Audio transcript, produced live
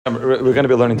We're going to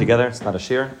be learning together. It's not a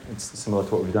shir. It's similar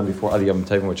to what we've done before. Adi Yom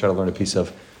Tov, we try to learn a piece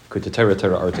of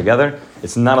Torah together.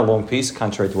 It's not a long piece,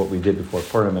 contrary to what we did before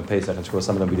Purim and Pesach and Shavuot.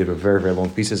 Some of them we did were very, very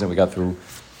long pieces, and we got through,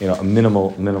 a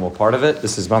minimal part of it.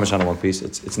 This is mamash on a long piece.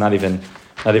 It's not even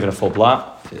a full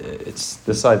block. It's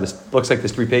this side. This looks like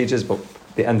there's 3 pages, but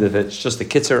the end of it's just the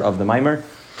kitzer of the mimer.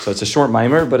 So it's a short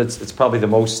mimer, but it's probably the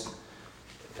most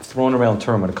thrown around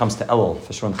term when it comes to Elul,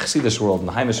 for sure in the Chassidish world and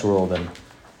the Haimish world, and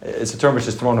it's a term which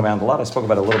is thrown around a lot. I spoke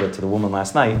about it a little bit to the woman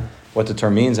last night, what the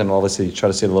term means, and we'll obviously try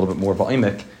to say it a little bit more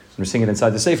ba'imik when we're singing it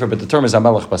inside the Sefer, but the term is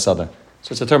HaMelech Basada.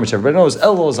 So it's a term which everybody knows.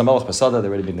 Elul is HaMelech Basada.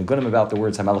 They've already been negunim about the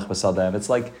words HaMelech Basada, and it's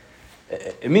like,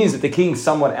 it means that the king's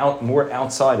somewhat more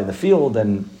outside in the field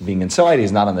than being inside.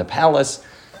 He's not in the palace.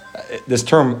 This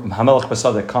term HaMelech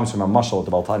Basada comes from a mashal that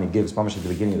the HaTanya gives, mamash at the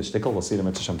beginning of the shtickle. We'll see them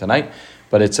at Hashem tonight,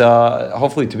 but it's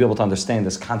hopefully to be able to understand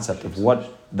this concept of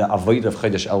what the avodah of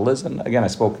Chodesh Elul is. And again, I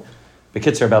spoke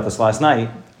Bekitzer about this last night.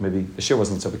 Maybe the shir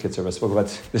wasn't so Bekitzer, but I spoke about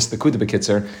this the Kuda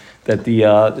Bekitzer, that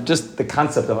just the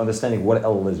concept of understanding what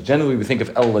Elul is. Generally, we think of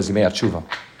Elul as Yimei HaTshuva.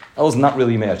 Elul is not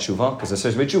really Yimei HaTshuva, because the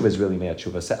Sefer Tshuva is really Yimei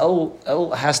HaTshuva. So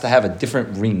Elul has to have a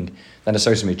different ring than the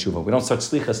Sefer Tshuva. We don't start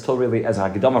Slichas till really as a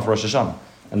Hagdama for Rosh Hashanah.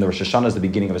 And the Rosh Hashanah is the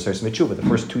beginning of a Sefer Tshuva, the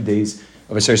first 2 days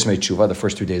of a Sefer Tshuva, the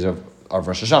first 2 days of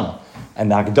Rosh Hashanah. And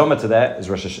the Hagdama to that is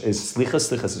Slichas.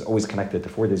 Slichas is always connected to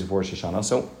 4 days before Rosh Hashanah.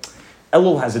 So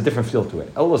Elul has a different feel to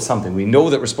it. Elul is something. We know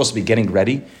that we're supposed to be getting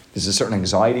ready. There's a certain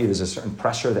anxiety, there's a certain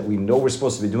pressure that we know we're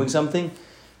supposed to be doing something,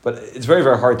 but it's very,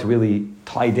 very hard to really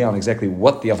tie down exactly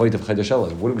what the avodah of Chodesh Elul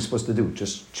is. What are we supposed to do?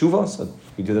 Just tshuva? So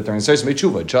we do that during the Sefer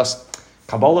Tshuva. Just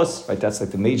Kabbalahs, right? That's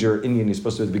like the major Indian you're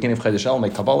supposed to do at the beginning of Chodesh Elul,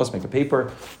 make Kabbalahs, make a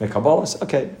paper, make Kabbalahs.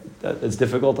 Okay, it's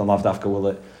difficult, and Lav Dafka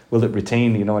will it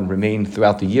retain, and remain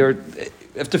throughout the year.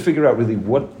 You have to figure out really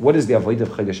what is the avodah of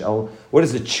Chodesh Elul, what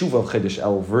is the tshuva of Chodesh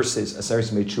Elul versus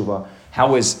Aseres Yemei Tshuva.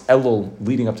 How is Elul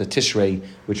leading up to Tishrei,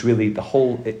 which really the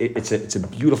whole it's a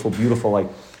beautiful like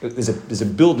there's a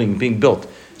building being built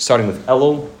starting with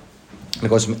Elul. And it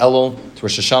goes from Elul to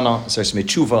Rosh Hashanah, Aseres Yemei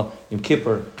Tshuva, Yom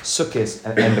Kippur, Sukkot,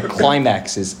 and the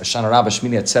climax is Hoshana Rabbah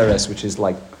Shmini Atzeres, which is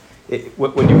like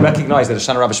when you recognize that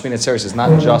Hoshana Rabbah Shmini Atzeres is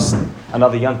not just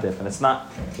another yontif, and it's not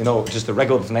just a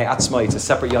regular B'nai Atzma, it's a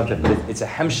separate yontif, but it's a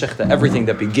hemshech to everything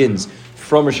that begins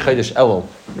from Rosh Chodesh Elul.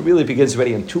 It really begins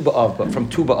already in Tu B'Av, but from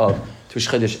Tu B'Av to Rosh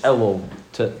Chodesh Elul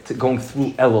to going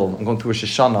through Elul and going through Rosh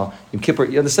Hashanah, Yom Kippur.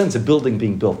 You understand, it's a building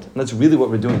being built, and that's really what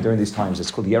we're doing during these times.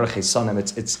 It's called Yerech Sanim.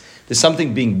 There's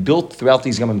something being built throughout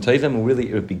these Yomim Tovim, and really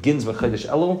it begins with Chodesh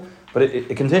Elul, but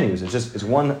it continues. It's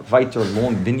one vital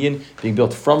long binyan being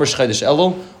built from Rosh Chodesh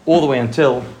Elul all the way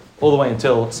until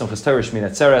Simchas Torah Shmini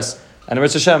Atzeres. And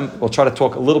Amirat Hashem, we'll try to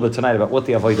talk a little bit tonight about what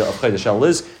the avodah of Chodesh Elul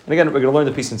is. And again, we're going to learn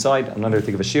the piece inside. I'm not here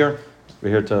to give a shir. We're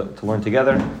here to learn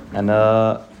together, and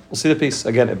we'll see the piece.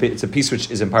 Again, it's a piece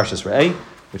which is in Parshas Re'eh,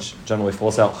 which generally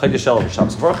falls out Chodesh Elul,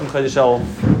 Shabbos Varchim Chodesh Elul,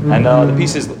 and the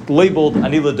piece is labeled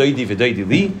Anila Doidi V'Doidi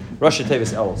Li Rosh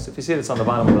Tevis Elul. So if you see it, it's on the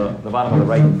bottom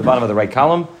of the right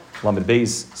column, Lamed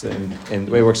Beis. So in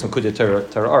the way it works in Kudya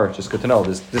Torah, just good to know.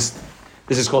 This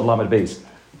is called Lamed Beis,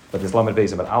 but there's Lamed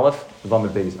Beis about Aleph, there's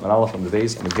Lamed Beis about Aleph, Lamed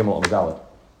Beis, and the Gimel on the Dalet.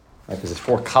 Right, because there's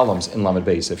 4 columns in Lamed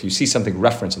Beis. So if you see something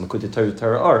referenced in the Kudya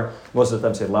Torah, most of the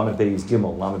time say Lamed Beis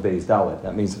Gimel, Lamed Beis Dalet.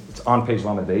 That means it's on page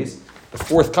Lamed Beis, the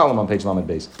 4th column on page Lamed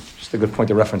Beis. Just a good point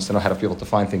of reference to know how to be able to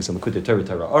find things in the Kudya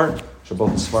Torah, which are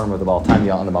both the Svarim of the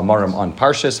HaTanya on the Mamarim on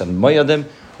Parshas and Moyadim.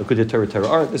 The Kudya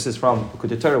Torah. This is from the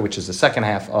Kudya Torah, which is the second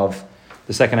half of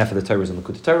the Torah is in the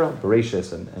Kudya Torah.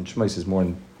 Bereshis and Shmos is more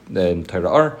in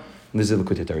Torah. And this is the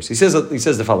Kudya Torah. So he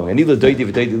says the following: Anila Doidi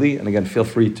V'Doidi Li, and again, feel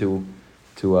free to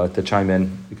chime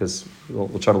in, because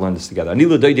we'll try to learn this together.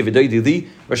 Anila Doidi V'Doidi Li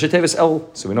Rosh Tevis Elul.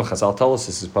 So we know Chazal tell us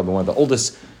this is probably one of the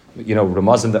oldest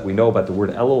ramazim that we know about the word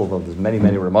Elul, although there's many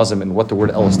ramazim and what the word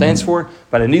Elul stands for.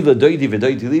 But Anila Doidi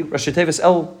V'Doidi Li Rosh Tevis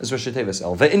Elul is Rosh Tevis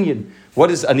Elul. Ve'inyan, what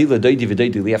does Anila Doidi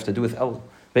V'Doidi Li have to do with Elul?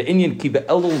 Ve'inyan ki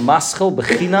be'elul maschel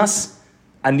b'chinas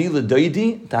Anila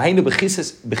Doidi tahainu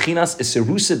b'chinas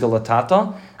iserusa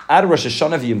delatata Ad Rosh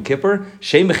Hashanah v'Yom Kippur,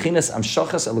 Shei Mechinas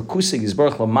Amshachas Elokusa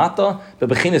Yisbarach Lamata,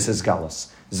 Bebechinas Esgalas.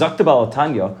 Zakta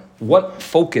HaTanya, what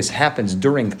focus happens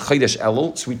during Chodesh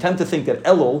Elul? So we tend to think that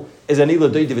Elul is Anila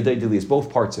Doidi V'Doidi Li, it's both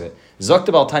parts of it.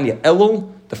 Zakta HaTanya,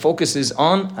 Elul, the focus is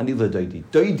on Anila Doidi.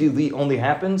 Doidi Li only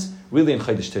happens really in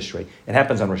Chodesh Tishrei. It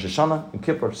happens on Rosh Hashanah, Yom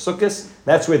Kippur, Sukkot.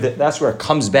 That's where it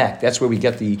comes back. That's where we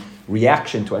get the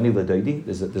reaction to Anila Doidi.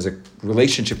 There's a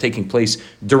relationship taking place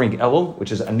during Elul,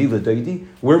 which is Anila Doidi.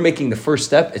 We're making the first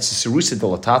step. It's a Serusa de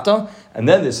la Tata, and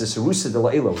then there's a Serusa de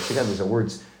la Elo, which again, these are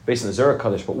words based on the Zohar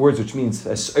Kodesh, but words which means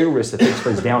a Seirus that takes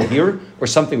place down here, or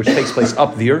something which takes place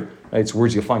up there. Right? It's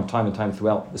words you'll find time and time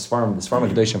throughout the Sfarim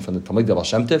Kedeshim from the Talmud of Baal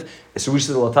Shem Tov.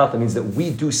 Esurusa Latata means that we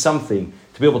do something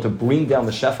to be able to bring down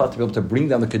the Shefa, to be able to bring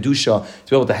down the Kedusha, to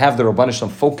be able to have the Rabbanah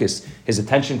Shalom focus his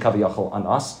attention kaviyachol on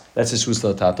us. That's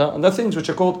Esurusa Latata. And there are things which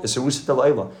are called Esurusa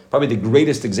Delayla. Probably the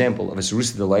greatest example of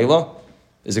Esurusa Delayla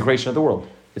is the creation of the world.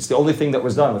 It's the only thing that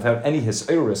was done without any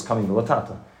Hisayrus coming to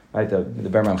Latata. Right, the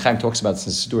Ber Chaim talks about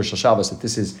since Sidur Shal Shabbos that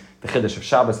this is the Chiddush of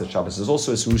Shabbos. That Shabbos is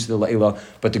also a Surus de La'ila.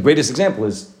 But the greatest example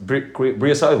is Bria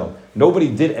Sa'ilam.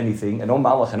 Nobody did anything, and no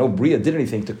Malach and no Bria did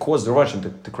anything to cause the Russian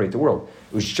to create the world.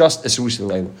 It was just a Surus de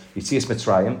La'ila. Yitzias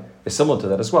Mitzrayim is similar to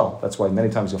that as well. That's why many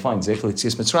times you'll find Zechel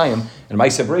Yitzias Mitzrayim and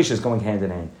Ma'aseh Bereishis going hand in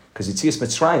hand. Because Yitzias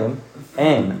Mitzrayim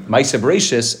and Ma'aseh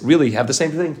Bereishis really have the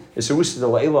same thing. It's Surus de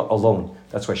La'ila alone.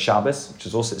 That's why Shabbos, which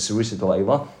is also Surus de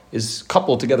La'ila, is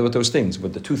coupled together with those things,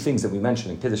 with the two things that we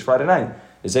mentioned in Kiddush Friday night,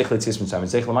 is Zeichel Yitzias Mitzrayim and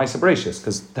Zeichel Ma'aseh Bereishis,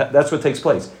 because that's what takes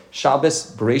place.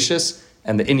 Shabbos, Bereishis,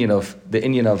 and the Inyan of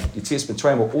Yitzias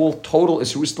Mitzrayim were all total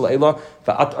Isurus L'Eila,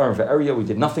 Va'atar Va'area. We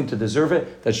did nothing to deserve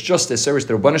it. That's just the service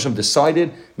the Rebbeinu Shem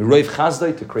decided, Miroiv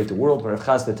Chazdai, to create the world, Miroiv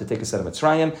Chazdai to take us out of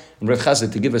Mitzrayim, and Miroiv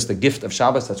Chazdai to give us the gift of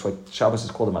Shabbos. That's why Shabbos is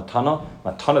called a Matana.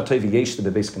 Matana Toiv Yesh to the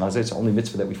Beis Kenazeh. It's the only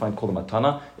mitzvah that we find called a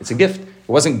Matana. It's a gift. It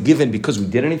wasn't given because we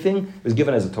did anything. It was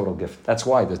given as a total gift. That's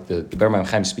why the Ber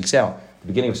Chaim speaks out. The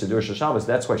beginning of Sidur Shal Shabbos.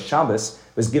 That's why Shabbos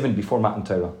was given before Matan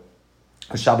Torah.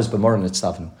 Shabbos b'Moran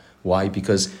Nitzavnu. Why?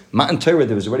 Because Matan Torah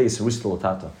there was already a Surus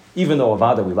Latata. Even though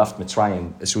Avada we left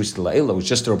Mitzrayim, a Surus La'ila was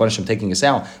just the Rebbeinu Shem taking us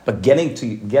out. But getting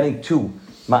to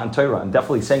Matan Torah and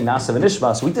definitely saying Nasav and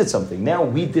Ishmas, we did something. Now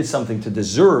we did something to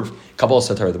deserve Kabbalah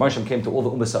Satorah. The Rebbeinu Shem came to all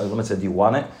the Ummah Sa'ilim and said, "Do you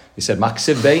want it?" He said,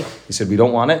 "Maksiv Bey." He said, "We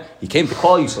don't want it." He came to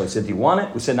call you, so he said, "Do you want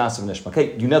it?" We said, "Nasav and Ishma."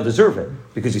 Okay, you now deserve it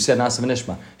because you said Nasav and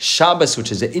Ishma. Shabbos,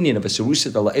 which is the Indian of a Surus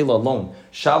La'ila alone.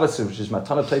 Shabbos, which is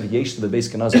Matana Tov Yesh to the Beis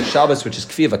Kenazeh. Shabbos, which is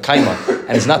Kfi of a Kaima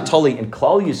and is not totally in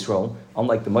Klal Yisrael,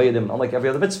 unlike the Moedim, unlike every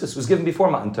other mitzvah, was given before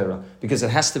Matan Torah because it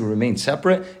has to remain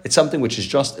separate. It's something which is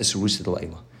just a Surus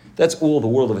La'ila. That's all the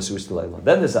world of a Surus L'Eila.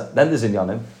 Then there's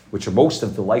Inyanim, which are most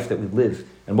of the life that we live,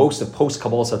 and most of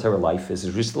post-Kabbalah Satorah life is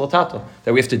Surus L'Latata.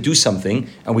 That we have to do something,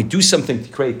 and we do something to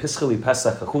create Pischali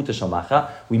Pesach Chachuta Shalmacha.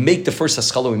 We make the first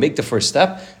Haskalah, we make the first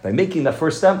step. By making that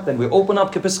first step, then we open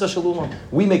up Kepischa Shalulam.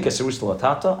 We make a Surus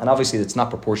L'Latata, and obviously it's not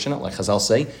proportionate, like Chazal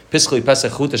say. Pischali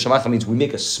Pesach Chachuta Shalmacha means we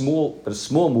make a small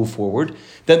move forward.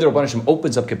 Then the Rabban Hashem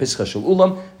opens up Kepischa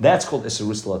Shalulam. That's called a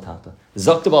Surus L'Latata.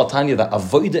 Zaktav HaTanya, that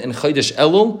Avoida in Chodesh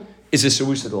Elul is a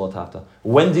Surus L'Latata.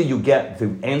 When do you get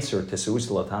the answer to Surus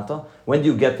L'Latata? When do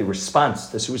you get the response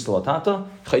to Surus L'Latata?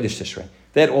 Chodesh Tishrei.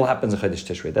 That all happens in Chodesh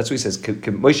Tishrei. That's what he says.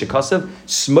 Moshe Kasev,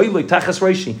 Smoiloi Tachas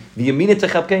Reishi, V'yamina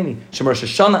Techapkeni, Shemar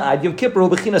Shoshana Ad Yom Kippur,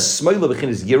 Bechinas Smoila,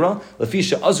 Bechinas Gira,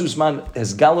 Lafisha Azuzman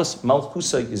Hezgalus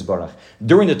Malchusay Yisbarach.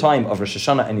 During the time of Rosh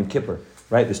Hashanah and Yom Kippur,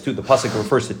 right? The pasuk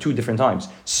refers to two different times.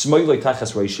 Smoiloi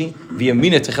Tachas Reishi,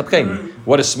 V'yamina Techapkeni.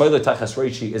 What is Smoiloi Tachas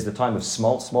Reishi is the time of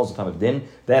small. Small is the time of din.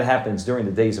 That happens during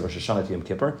the days of Rosh Hashanah to Yom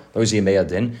Kippur. Those are Yemei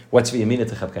Din. What's V'yamina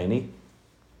Techapkeni?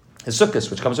 His sukkahs,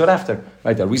 which comes right after,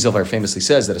 right? The Rizal famously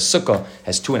says that a sukkah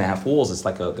has 2.5 walls. It's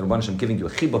like the Rabban Shem giving you a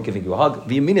chibuk, giving you a hug.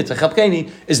 The Yemina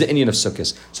Techapkeni is the Indian of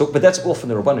sukkahs. So, but that's all from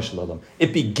the Rabban Shalom.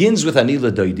 It begins with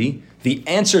Anila Doidi. The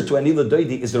answer to Anila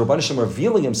Doidi is the Rabban Shem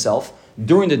revealing himself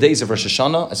during the days of Rosh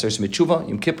Hashanah, Aseres Mitzvah,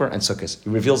 Yom Kippur, and Sukkot. He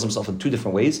reveals himself in two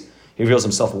different ways. He reveals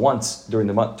himself once during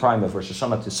the time of Rosh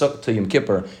Hashanah to Yom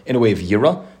Kippur in a way of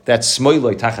Yira. That's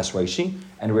Smoiloi Tachas Reishi.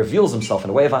 And reveals himself in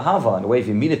a way of Ahava, in a way of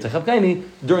Yemina Techapkeni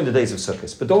during the days of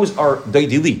Sukkot. But those are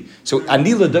Doidili. So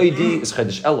Anila Doidi is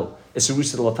Chodesh Elul. It's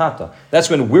Surus L'Latata. That's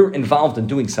when we're involved in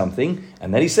doing something.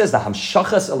 And then he says the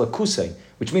Hamshachas Elakusei,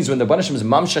 which means when the Rebbeinu Hashem is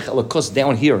Mamshach Elakus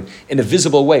down here in a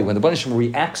visible way, when the Rebbeinu Hashem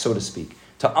reacts, so to speak,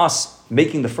 to us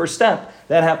making the first step,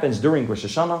 that happens during Rosh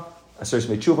Hashanah, Aseres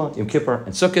Mitzvah, Yom Kippur,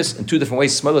 and Sukkot in two different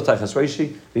ways. Smoiloi Tachas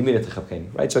Reishi, Yemina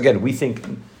Techapkeni. Right? So again, we think.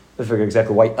 I figure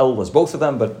exactly why El was both of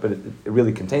them, but it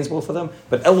really contains both of them.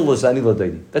 But Elul is Anila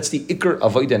Doidi. That's the Iker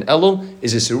Avodah and Elul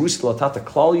is a Surus L'Latata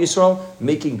Klal Yisrael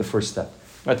making the first step.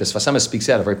 Right? The Sfas Emes speaks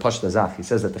out a very pashta zach. He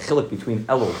says that the chiluk between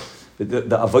Elul, the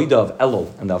Avodah of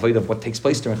Elul and the Avodah of what takes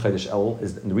place during Chodesh Elul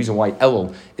is, and the reason why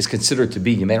Elul is considered to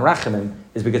be Yemei Rachamim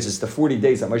is because it's the 40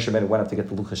 days that Moshe Rabbeinu went up to get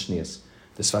the Luchas Shnias.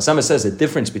 The Sfas Emes says the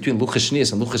difference between Luchas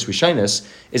Shnias and Luchas Rishonos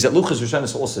is that Luchas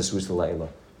Rishonos also is Surus L'Eila.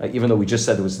 Right? Even though we just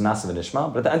said it was Nasav and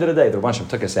Ishma, but at the end of the day, the Rebbeinu Shem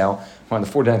took us out. We're on the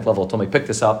 49th level. Told me picked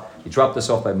us up. He dropped us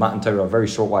off by Matan Torah a very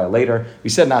short while later. We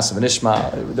said Nasav and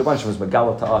Ishma. The Rebbeinu Shem was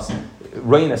Megala to us.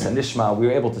 Reinus and Ishma. We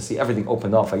were able to see everything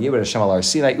opened up. It was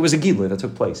a Gilui that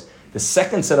took place. The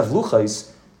second set of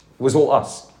Luchas was all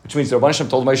us. which means the Rabban Hashem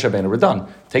told Moshe Rabbeinu, we're done.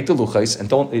 Take the luchos and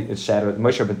don't shatter it.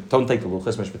 Moshe Rabbeinu, don't take the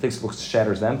luchos. Moshe Rabbeinu takes the luchos,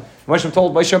 shatters them. Moshe Rabbeinu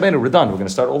told Moshe Rabbeinu, we're done. We're going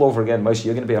to start all over again. Moshe,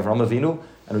 you're going to be Avraham Avinu,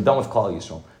 and we're done with Klal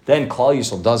Yisrael. Then Klal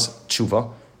Yisrael does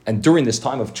tshuva, and during this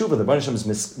time of tshuva, the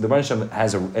Rebbeinu Hashem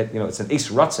has it's an Eis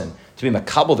Ratzin to be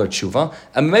makabel their tshuva,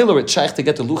 and Meiler it shaykh to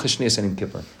get the luchos shnias and Yom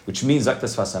Kippur, which means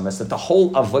Zaktas Vasemes that the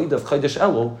whole avodah of Chodesh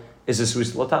Elul is a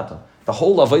Surus Latata. The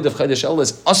whole avodah of Chodesh Elul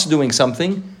is us doing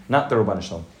something, not the Rebbeinu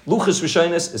Hashem. Luchos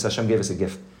Rishonis is Hashem gave us a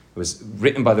gift. It was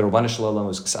written by the Rebbeinu Shalom. It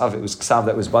was ksav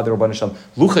that was by the Rebbeinu Shalom.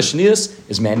 Luchos Shnius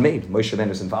is man-made. Moshe Rabbeinu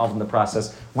is involved in the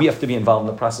process. We have to be involved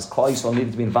in the process. Klal Yisrael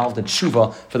needed to be involved in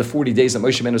tshuva for the 40 days that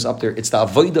Moshe Rabbeinu was up there. It's the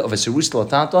avodah of a Sirus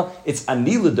Latata. It's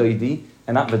ani l'doidi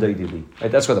and not v'doidi li.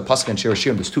 Right? That's why the pasuk in Shir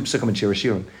Hashirim, there's two psukim in Shir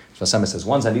Hashirim. So Hashem says,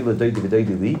 one's ani l'doidi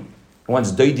v'doidi li, and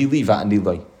one's doidi li v'ani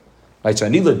li. Right? So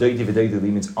ani l'doidi v'doidi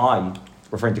li means I,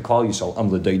 referring to Klal Yisrael,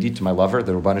 Ladaidi, to my lover,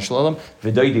 the Rabban Shalom,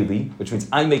 V'daidi li, which means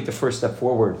I make the first step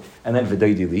forward, and then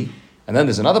V'daidi li. And then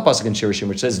there's another pasuk in Shir Hashirim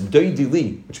which says Daidi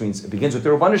li, which means it begins with the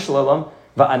Rabban Shalom,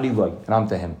 Va'ani loy, and I'm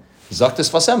to him. Zaktis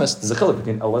Vasemes, there's a chiluk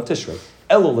between Elul and Tishrei.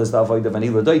 Elul is the avodah of Ani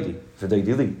Ladaidi,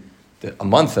 V'daidi li. A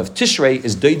month of Tishrei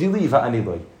is Daidi li, Va'ani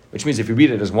loy, which means if you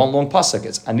read it as one long pasuk,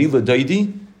 it's Ani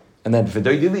Ladaidi, and then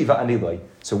V'daidi li, Va'ani loy.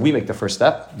 So we make the first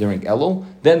step during Elul,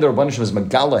 then the Rabban Shalom is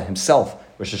Megala himself,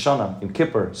 Rosh Hashanah, Yom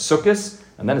Kippur, Sukkot,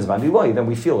 and then it's Vani Loi. Then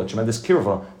we feel a tremendous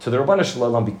kirva to the Rabban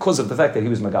Shalom because of the fact that he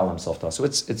was Megal himself to us. So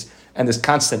it's and this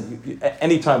constant.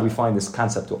 Anytime we find this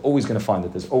concept, we're always going to find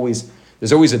that there's always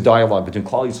a dialogue between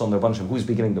Klal Yisrael and the Rabban Shalom. Who's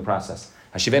beginning the process?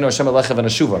 Hashivenu Hashem Alecha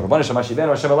v'Neshuva. Rabban Shalom Hashivenu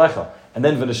Hashem Alecha, and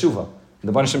then v'Neshuva. And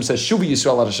the Rebbeinu Hashem says, Shuvi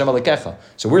Yisrael ad Hashem Alekecha.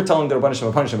 So we're telling the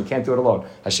Rebbeinu Hashem, we can't do it alone.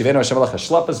 Hashivenu Hashem Alecha,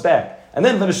 schlep us back. And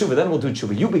then v'Neshuva, then we'll do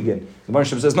tshuva. You begin. The Rebbeinu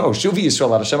Hashem says, no, Shuvi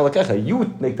Yisrael ad Hashem Alekecha.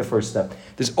 You make the first step.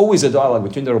 There's always a dialogue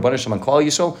between the Rebbeinu Hashem and Klal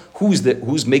Yisrael.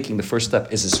 Who's making the first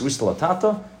step? Is it Serusa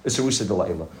Latata? Is it Serusa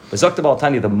Delayla? But Zakta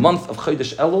HaTanya, the month of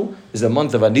Chodesh Elul is the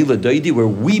month of Anila Doidi, where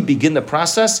we begin the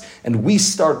process and we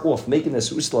start off making the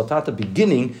Serusa Latata,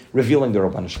 beginning revealing the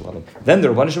Rebbeinu Shalom. Then the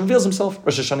Rebbeinu Hashem reveals himself.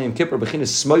 Rosh Hashanah Yom Kippur,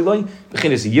 Bechinis Smoiloi,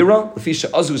 Bechinis Yira,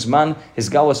 Lefisha Azuz Man, His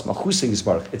Galas Machusa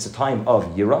Yisbarach. It's a time of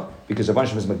Yira, because Rebbeinu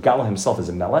Hashem is Megala himself as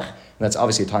a Melech, and that's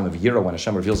obviously a time of Yira when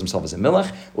Hashem reveals himself as a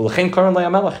Melech.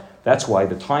 That's why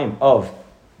the time of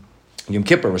Yom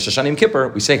Kippur, Rosh Hashanah Yom Kippur,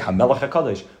 we say HaMelech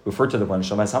HaKadosh, refer to the Rebbeinu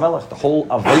Shalom as HaMelech. The whole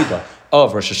avodah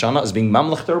of Rosh Hashanah is being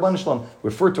Mamlech to Rebbeinu Shalom.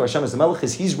 Referred to Hashem as the Melech,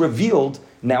 is He's revealed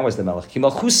now as the Melech. Ki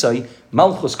Malchusai,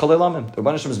 Malchus Kol Elamim. The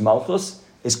Rebbeinu Shalom's Malchus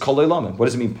is Kol Elamim. What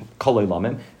does it mean, Kol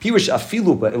Elamim? Pirush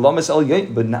afilu ba'elamis el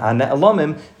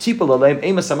elamim tipul aleim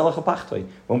emas HaMelech HaPachtoi.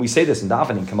 When we say this in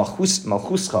davening,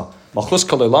 Malchuscha, Malchus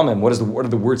Kol Elamim, what do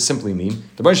the words simply mean?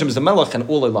 The Rebbeinu Shalom is the Melech and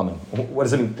all Elamim. What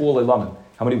does it mean, all Elamim?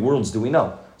 How many worlds do we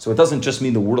know? So it doesn't just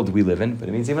mean the world we live in, but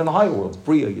it means even in the higher worlds,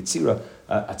 Bria, Yetzira,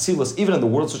 Atzilus, even in the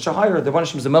worlds which are higher, the Rebbeinu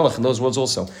Hashem is the Melech in those worlds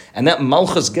also. And that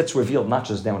Malchus gets revealed not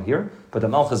just down here, but the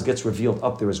Malchus gets revealed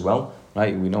up there as well.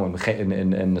 Right? We know in the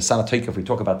Sanatoika, if we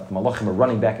talk about the Malachim are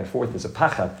running back and forth, there's a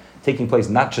pachad taking place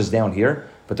not just down here,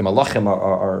 but the Malachim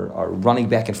are running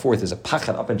back and forth. There's a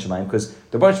pachad up in Shemayim, because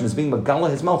the Rebbeinu Hashem is being Megala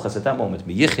his Malchus at that moment.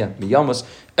 Miyichya, Miyamas,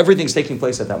 everything's taking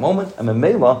place at that moment. And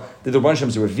Memela, the Rebbeinu Hashem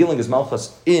is revealing his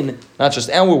Malchus in not just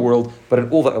our world, but in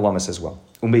all the Elamis as well.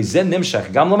 Umeizen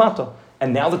nimshach gam lamata.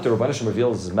 And now that the Rebbeinu Hashem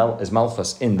reveals his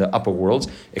Malchus in the upper worlds,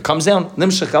 it comes down,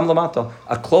 nimshach gam lamata,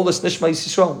 aklolis nishma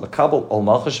Yisrael, makabel al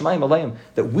malchus shemayim aleim,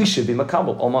 that we should be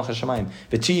makabel al malchus shemayim.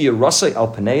 V'ti yirasei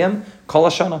al paneim kol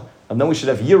hashana. And then we should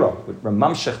have Yira, with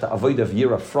Ramamshech, the avodah of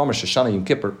Yira from Rosh Hashanah Yom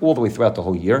Kippur all the way throughout the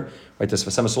whole year. Right? As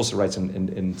Vasemis also writes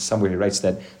in somewhere, he writes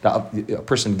that a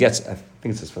person gets, I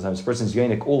think it's this Vasemis, a person's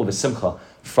yonik all of his simcha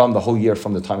from the whole year,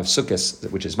 from the time of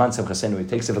Sukkot, which is Man Simcha Senu, he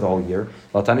takes it for the whole year.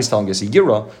 HaTanya is telling us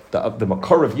Yira, the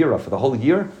makar of Yira for the whole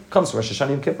year comes from Rosh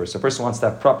Hashanah Yom Kippur. So a person wants to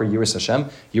have proper Yiras Hashem,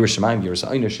 Yiras Shemaim, Yiras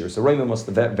Einish, Yiras Reimim,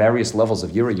 the various levels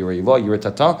of Yira, Yira Ilah, Yira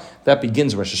Tata. That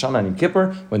begins Rosh Hashanah Yom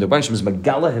Kippur, when the Rebbeinu Hashem is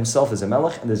Megala himself as a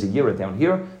Melech, and there's a Yira down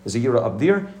here, there's a Yira up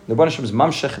there. The Rebbeinu Hashem is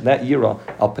Mamshech, that Yira,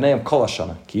 Al Pneim Kol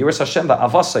Hashana. Ki Yiras Hashem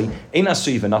Ba'avasai, Ein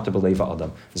Asui V'nat B'Leiva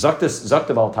Adam. Zakta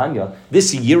HaTanya,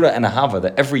 this Yira and Ahava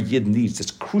that every Yid needs,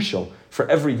 it's crucial for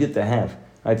every Yid to have.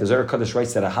 Right? The Zohar Kodesh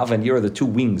writes that Ahava and Yira are the two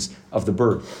wings of the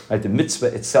bird. Right? The mitzvah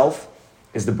itself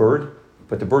is the bird,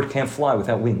 but the bird can't fly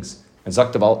without wings. And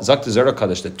Zakta Zohar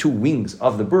Kodesh, the two wings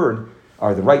of the bird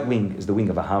are the right wing is the wing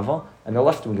of Ahava, and the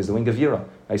left wing is the wing of Yira.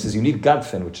 Right? He says you need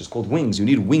Gadfin, which is called wings. You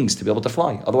need wings to be able to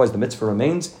fly. Otherwise the mitzvah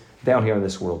remains down here in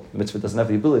this world. The mitzvah doesn't have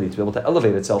the ability to be able to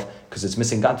elevate itself because it's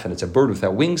missing Gadfin. It's a bird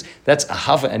without wings. That's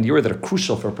Ahava and Yira that are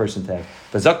crucial for a person to have.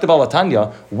 But Zakta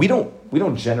HaTanya, we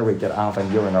don't generate that Ahava and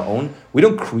Yira on our own. We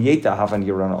don't create the Ahava and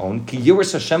Yira on our own. Ki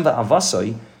Yiras Hashem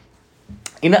va'avasai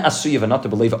Ina asuyev not to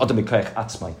believe adam mikayach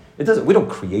atzmai. It doesn't. We don't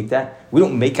create that. We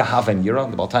don't make a hava and yira.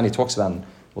 The HaTanya talks about.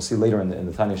 We'll see later in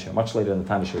the Tanya Shir, much later in the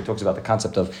Tanya Shir, he talks about the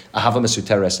concept of ahava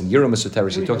mesuteres and yira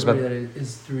mesuteres. He talks about that it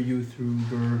is through you, through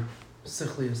your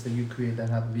sichlius that you create that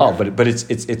hava. Oh, but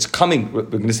it's coming. We're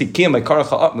going to see kiyam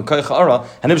mekayach ara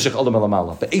hanimshich olam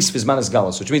elamala. But eis vizman is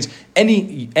galas, which means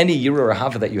any yira or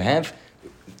hava that you have,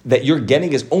 that you're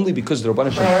getting is only because the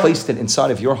Rabbanan Shem placed it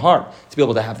inside of your heart to be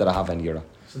able to have that ahava and yira.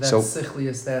 So that's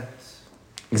sichlius that.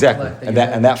 Exactly, and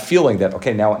that feeling that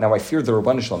okay, now I fear the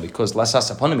Rabbanan Shalom because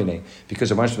lasas apanamine, because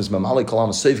the Rabbanan Shalom is mamali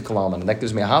kalam, save kalam, and that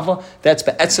gives me a hava. That's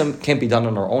be'etzem, can't be done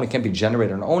on our own. It can't be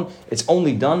generated on our own. It's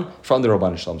only done from the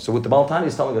Rabbanan Shalom. So what the HaTanya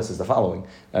is telling us is the following,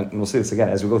 and we'll see this again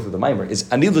as we go through the Maimer: is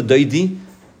ani l'doidi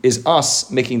is us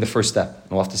making the first step.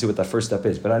 And we'll have to see what that first step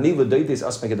is. But ani l'doidi is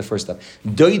us making the first step.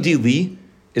 Doidi li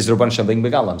is the Rabban Shem being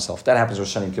Megala himself. That happens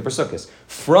Rosh Hashanah Yom Kippur Sukkos.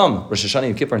 From Rosh Hashanah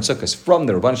Yom Kippur and Sukkos, from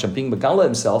the Rabban Shem being Megala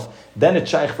himself, then it's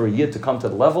shaykh for a year to come to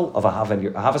the level of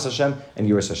Ahavas Hashem and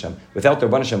Yiras Hashem. Without the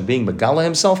Rabban Shem being Megala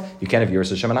himself, you can't have Yiras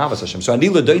Hashem and Ahavas Hashem. So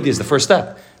Anila Doidi is the first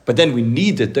step. But then we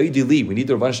need the Doidi Li, we need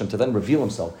the Rabban Shem to then reveal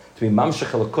himself, to be Mamshech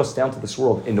Halakus down to this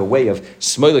world in the way of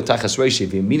Smoilik Tachas Reishi,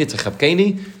 V'Yamina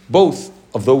Techapkeni, both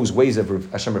of those ways of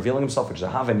Hashem revealing himself, which is a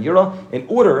Hav and Yira, in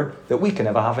order that we can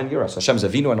have a Hav and Yira. So Hashem is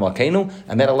Avinu and Malkeinu,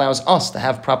 and that allows us to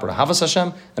have proper Havas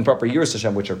Hashem and proper Yiras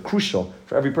Hashem, which are crucial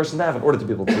for every person to have in order to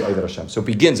be able to do Avodah Hashem. So it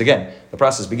begins, again, the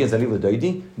process begins, Anila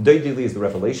Doidi. Doidi Li is the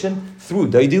revelation. Through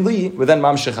Doidi Li, we then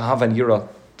Mamshech Hav and Yira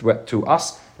to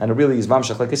us, and it really is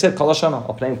Mamshech, like I said, Kol Hashana,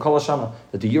 Opneim Kol Hashana,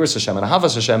 that the Yiras Hashem and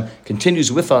Havas Hashem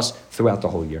continues with us throughout the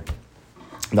whole year.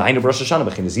 The Ain of Rosh Hashanah,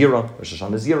 Bechina Zira, Rosh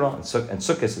Hashanah Zira, and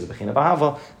Sukkot is the Bechina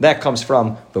Bahava. That comes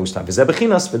from those times. V'zeh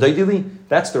Bechinas, V'doidi Li.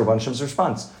 That's the Rabban Shem's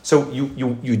response. So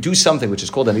you do something which is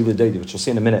called Anila Doidi, which we'll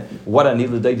see in a minute. What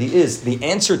Anila Doidi is, the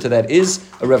answer to that is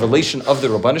a revelation of the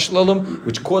Rabban Shalom,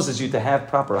 which causes you to have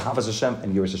proper Havas Hashem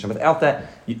and Yiras Hashem. Without that,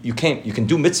 you can't. You can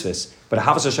do mitzvahs, but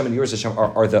Havas Hashem and Yiras Hashem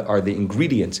are the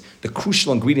ingredients, the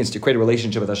crucial ingredients to create a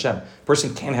relationship with Hashem. A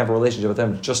person can't have a relationship with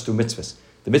them just through mitzvahs.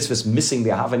 The mitzvahs missing the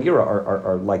Ahav and Yira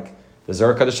are like the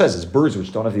Zohar Kodesh says, it's birds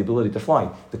which don't have the ability to fly.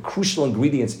 The crucial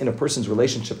ingredients in a person's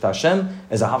relationship to Hashem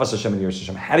is Ahavas Hashem and Yiras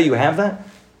Hashem. How do you have that?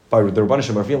 By the Rabban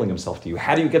Hashem revealing himself to you.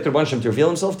 How do you get the Rabban Hashem to reveal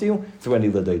himself to you? Through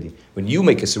Anila Doidi. When you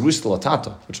make a Serus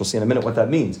Latata, which we'll see in a minute what that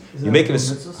means. You make it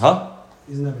a... Huh?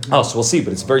 Oh, so we'll see,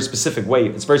 but it's a very specific way.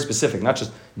 It's very specific, not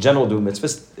just general do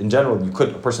mitzvahs. In general,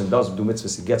 a person does do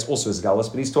mitzvahs, he gets also his galus,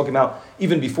 but he's talking about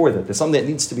even before that. There's something that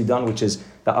needs to be done, which is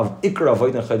the ikra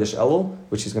avodah chodesh elul,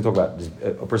 which he's going to talk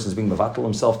about. A person is being mevatel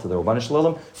himself to the Rabban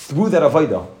Shalom through that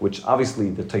avodah, which obviously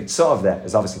the teitzah of that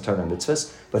is obviously Torah and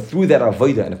mitzvahs, but through that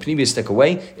avodah in a previous stick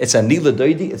away, it's a nila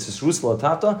doidi, it's a serus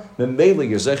latata, memela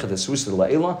yerzechet the serus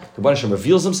la'ela. The Rabban Shalom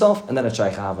reveals himself, and then it's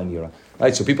shaykh hav and yira.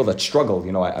 Right, so people that struggle,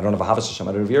 I don't have a Havas Hashem,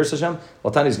 I don't have Yiras Hashem.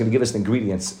 HaTanya is going to give us the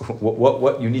ingredients,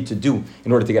 what you need to do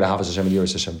in order to get a Havas Hashem and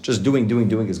Yiras Hashem. Just doing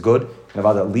is good, and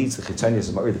about that leads to Chitonius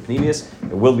and the Pneumius.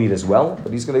 It will lead as well,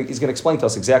 but he's going to explain to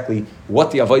us exactly what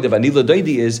the Avodah of Anila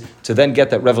Doidi is to then get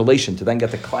that revelation, to then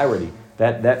get the clarity,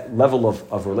 that level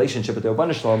of relationship with the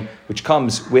Rabban Shalom, which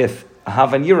comes with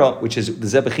Ahav and Yira, which is the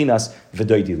Zebechinas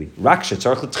V'doidili. Raksha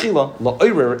tzarich l'tchila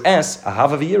la'oirer es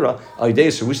Ahav V'yira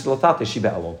alidei Serus Latate Shiba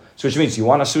Elul. So which means you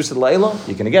want a Serus La'ela,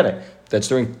 you're going to get it. That's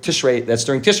during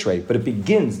Tishrei. But it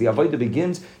begins, the Avodah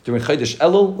begins during Chodesh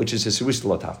Elul, which is his Serus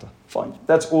Latata. Fine.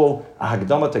 That's all a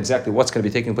Hagdama to exactly what's going to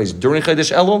be taking place during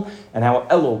Chodesh Elul, and how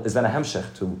Elul is then a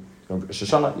Hemshech to Rosh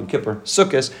Hashanah, Yom Kippur,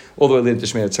 Sukkot, all the way leading to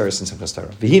Shmei Atzeres and Simchas Torah.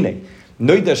 V'hinei,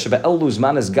 noida sheba Elul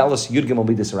zman es galus yud gimel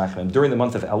midas harachim. During the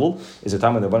month of Elul is the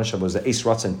time when the Rebbeinu Shem was the Eis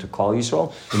Ratzon to Klal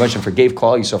Yisrael. The Rebbeinu Shem forgave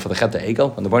Klal Yisrael for the Chet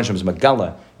HaEgel, when the Rebbeinu Shem is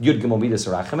Megala yud gimel midas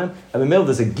harachim. And in the middle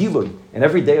there's a Gilui in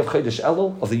every day of Chodesh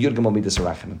Elul of the yud gimel midas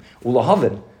harachim.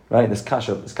 Ulahavin, right? This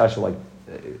kasha like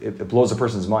it blows a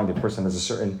person's mind. A person has a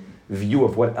certain view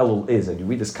of what Elul is, and you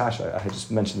read this kasha. I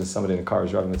just mentioned this to somebody in a car. I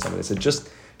was driving with somebody. I said just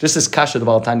this kasha of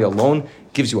the HaTanya alone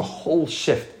gives you a whole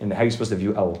shift in how you're supposed to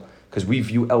view Elul. Because we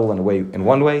view Elul in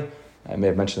one way. I may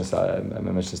have mentioned this. I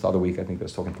mentioned this the other week. I think I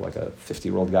was talking to like a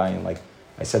 50-year-old guy, and like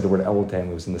I said the word Elul to him.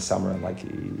 It was in the summer, and like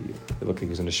it looked like he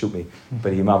was going to shoot me.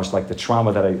 But he was like the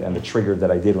trauma and the trigger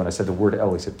that I did when I said the word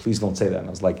Elul. He said, "Please don't say that." And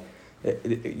I was like,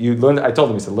 "You learn." I told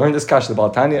him, he said, "Learn this kasha of the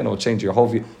HaTanya, and it will change your whole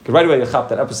view." Because right away you chop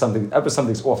that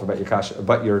something's off about your kasha,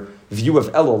 about your view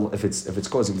of Elul, if it's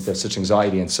causing you such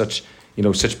anxiety and such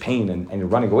pain, and you're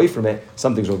running away from it,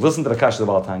 something's wrong. Listen to the Kasha of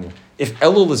the HaTanya. If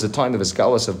Elul is a time of his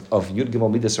galus of Yud Gimel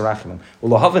Midas Arachimim,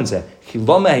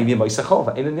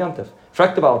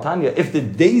 if the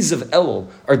days of Elul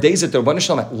are days that the Rebbeinu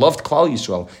Shalom loved Klal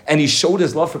Yisrael, and he showed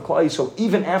his love for Klal Yisrael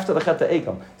even after the Chet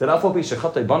HaEgel, if the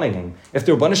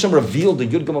Rebbeinu Shalom revealed the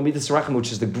Yud Gimel Midas Arachimim,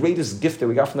 which is the greatest gift that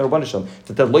we got from the Rebbeinu Shalom,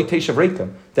 that the Loy Teshav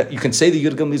Reikim, that you can say the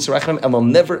Yud Gimel Midas Arachimim and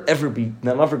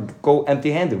they'll never go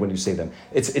empty-handed when you say them.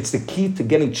 It's the key to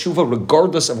getting tshuva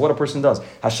regardless of what a person does.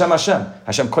 Hashem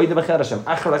koydem echad, Hashem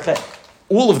achar echad.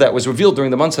 All of that was revealed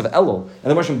during the months of Elul,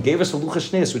 and the Moshe gave us a luchas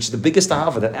shneis, which is the biggest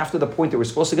ahava. That after the point that we're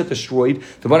supposed to get destroyed,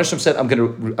 the Moshe said, "I'm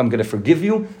going to forgive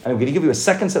you, and I'm going to give you a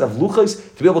second set of luchas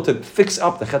to be able to fix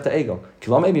up the chet ha'egel."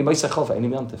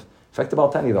 In fact,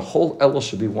 about HaTanya, the whole Elul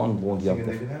should be one long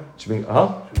yontif. Should be,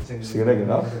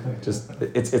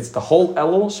 it's the whole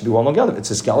Elul should be one long yontif. It's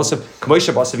this galus of K'moy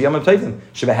Shabbos of Yom Tovim.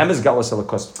 Shebehem is galus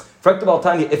elakos. In fact, about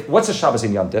HaTanya, what's a Shabbos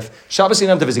in yontif? Shabbos in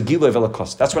yontif is a gilu of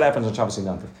elakos. That's what happens on Shabbos in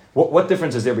yontif. What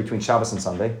difference is there between Shabbos and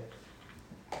Sunday?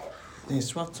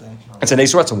 It's an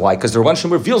Eis Ratzon. Why? Because the Rebbeinu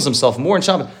Shalom reveals himself more in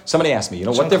Shabbos. Somebody asked me,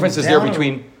 what difference is there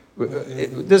between... There's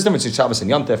a difference between Shabbos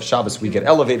and Yontif. Shabbos we get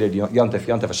elevated.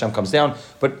 Yontif Hashem comes down.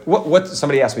 But what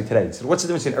somebody asked me today? He said, "What's the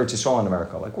difference between Eretz Yisrael and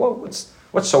America?" Like, well, what's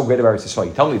so great about Eretz Yisrael?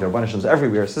 You tell me there are Rebbeinu Shaloms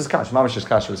everywhere. This is Kash. Mamash is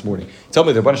Kash this morning. You tell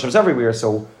me there are Rebbeinu Shaloms everywhere.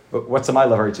 So what's the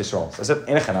mile of Eretz Yisrael? So I said,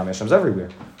 "Enechanam Hashem's everywhere."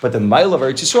 But the mile of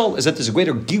Eretz Yisrael is that there's a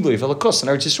greater gilui of Elokos in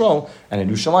Eretz Yisrael and in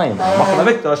Yerushalayim, Machal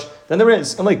HaMikdash, than there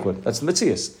is in Lakewood. That's the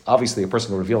Metzias. Obviously, a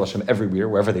person will reveal Hashem everywhere,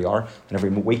 wherever they are, and every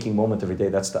waking moment, every day.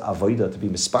 That's the avodah, to be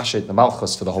mispashet, the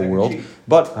malchus to the whole world.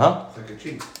 But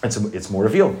it's more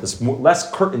revealed. There's less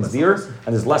curtains there,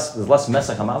 and there's less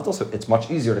mesach hamavdil, so it's much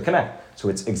easier to connect. So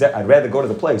I'd rather go to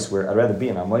the place where I'd rather be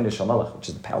in Amoyne Shamalach, which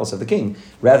is the palace of the king,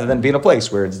 rather than be in a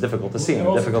place where it's difficult to see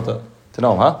and difficult to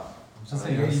know, huh?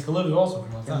 You can live it also.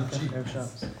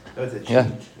 Yeah.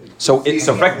 So if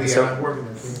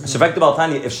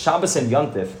Shabbos and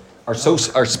Yontif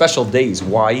are special days,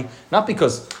 why? Not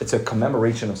because it's a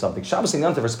commemoration of something. Shabbos and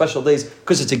Yontif are special days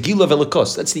because it's a Gila of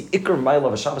Elikos. That's the Iker mile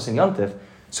of a Shabbos and Yontif.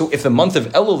 So if the month of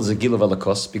Elul is a Gila of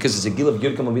Elikos, because it's a Gila of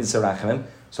Yud Gimel Midas Harachimim,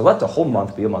 so let the whole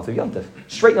month be a month of Yontif.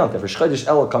 Straight Yontif. Chodesh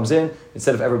Elul comes in,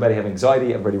 instead of everybody having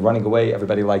anxiety, everybody running away,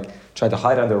 everybody trying to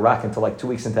hide under a rack until 2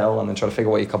 weeks into Elul and then try to figure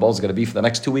out what your Kabbalah is going to be for the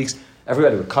next 2 weeks.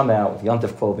 Everybody would come out with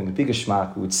Yontif clothing, with big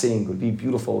geschmack, we would sing, it would be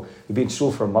beautiful, we'd be in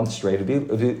shul for a month straight, it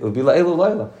would be La'elu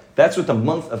Laila. That's what the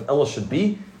month of Elul should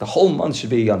be. The whole month should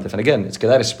be Yontif. And again, it's good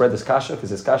to spread this kasha, because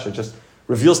this kasha just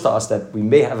reveals to us that we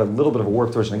may have a little bit of a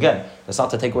work towards. And again, it's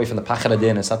not to take away from the Pachad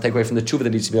Adin, it's not to take away from the tshuva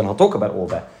that needs to be on. I'll talk about all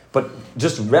that. But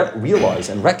just realize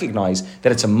and recognize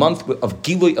that it's a month of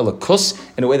Gilui Elakus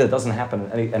in a way that doesn't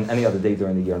happen any other day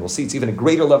during the year. And we'll see it's even a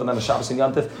greater level than a Shabbos and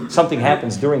Yantif. Something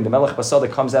happens during the Melech Basar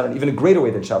that comes out in even a greater way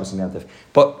than Shabbos and Yantif.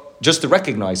 But just to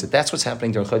recognize that that's what's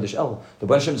happening during Chodesh Elul. The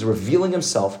Rebbeinu Shalom is revealing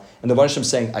himself, and the Rebbeinu Shalom is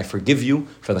saying, I forgive you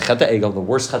for the Chet HaEgel, the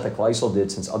worst Chet that Klal Yisrael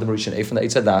did since Adam Rishon Eif from the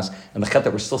Eitz Hadas, and the Chet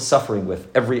that we're still suffering with.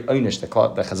 Every Einish that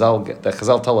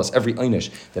Chazal tell us, every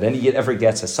Einish that any Yid ever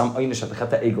gets has some Einish of the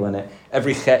Chet HaEgel in it.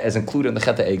 Every Chet is included in the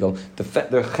Chet HaEgel. The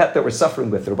Chet that we're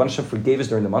suffering with, the Rebbeinu Shalom forgave us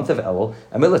during the month of Elul,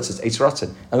 and Militz is Eitz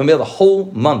Ratzin. And the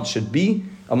whole month should be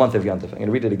a month of Yantif. I'm going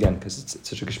to read it again because it's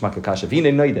such a geschmack of kasha.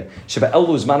 V'inei noide sheba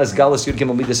Elul zmanas galus yud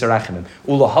gimel midas harachimim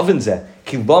ulahavin zeh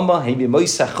ki lama heim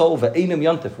yimoisachol ve'enim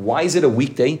Yantif. Why is it a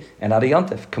weekday and not a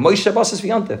Yantif? K'moy Shabbos is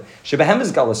v'Yantif. Sheba hem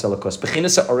is galus elakos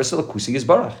bechinas ha'oris elakusi is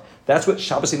barach. That's what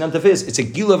Shabbos and Yantif is. It's a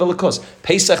gila of elakos.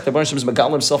 Pesach, the Rebbeinu Shalom is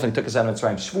megal himself and he took us out of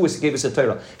Mitzrayim. Shavuos, he gave us a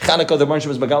Torah. Chanukah, the Rebbeinu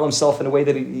Shalom is megal himself in a way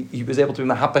that he was able to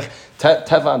mahapech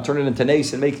teva and turn it into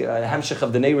neis and make a hamshech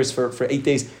of the neiris for 8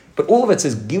 days. But all of it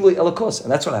says Gilui Elokos,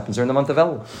 and that's what happens during the month of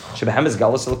Elul. Shebehem is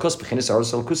Galus Elokos, Bechinis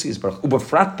Oris Elokusi is Baruch.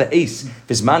 Ubefrat Be'es,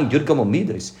 Vizman Yud Gimel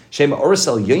Midas, Shema Oris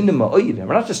El Yoinim Ma'oid. And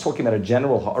we're not just talking about a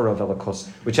general Ha'ara of Elokos,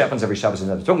 which happens every Shabbos and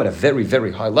We're talking about a very,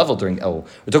 very high level during Elul.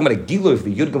 We're talking about a Gilui of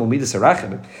the Yud Gimel Midas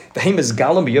Harachim. Behem is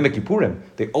Galam B'Yom Kippurim.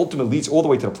 They ultimately leads all the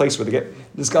way to the place where they get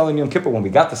this Galam Yom Kippur. When we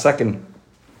got the second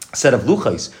set of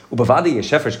luchais, ubavadi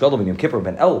yeshefresh gadol ben Yom Kippur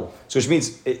ben Elul. So which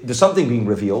means there's something being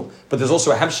revealed, but there's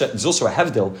also a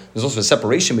hevdil, there's also a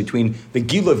separation between the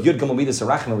gila of Yud Gimel Midas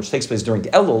Harachim, which takes place during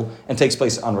Elul and takes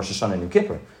place on Rosh Hashanah and Yom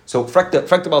Kippur. So frekta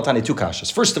baltani two kashas.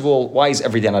 First of all, why is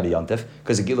every day not a Yantif?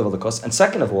 Because the gila of the cost. And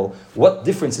second of all, what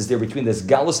difference is there between this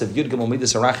galus of Yud Gimel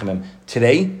Midas Harachim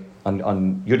today on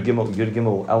Yud Gimel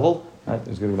Elul? Right?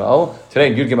 Today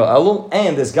in Yud Gimel Elul,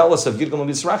 and there's galus of Yud Gimel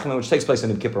Midas Harachim, which takes place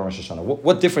in Yom Kippur and Rosh Hashanah.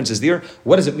 What difference is there?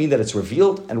 What does it mean that it's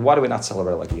revealed, and why do we not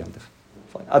celebrate it like a Yom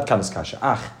Tov? Ad kamas kasha.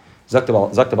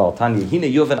 Zaktabal HaTanya, Hine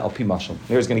Yuvan al Pi Mashal.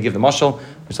 Here he's going to give the mashal,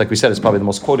 which, like we said, is probably the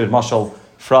most quoted mashal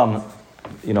from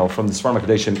the Sfarim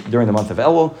HaKadoshim during the month of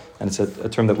Elul, and it's a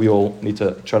term that we all need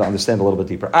to try to understand a little bit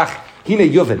deeper. Hine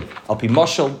Yuvan al Pi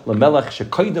Mashal lemelech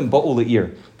shekoidem ba'u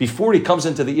le'ir. Before he comes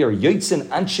into the ear, Yotzin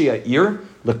Anshei Ir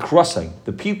lekrasai.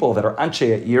 The people that are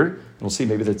Anshei Ir, and we'll see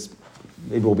maybe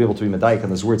we'll be able to be medayik on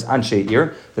those words, Anshei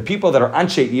Ir. The people that are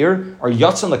Anshei Ir are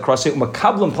Yatzan lekrasai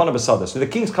umakablam pana b'sada. So the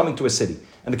king's coming to a city,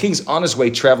 and the king's on his way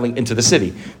traveling into the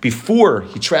city. Before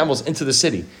he travels into the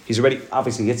city, he's already,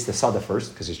 obviously he hits the Sada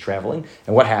first, because he's traveling,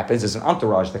 and what happens is an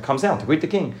entourage that comes out to greet the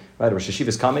king, right? Rosh Hashiva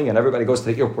is coming, and everybody goes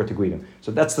to the airport to greet him.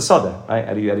 So that's the Sada, right?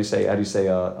 How do you say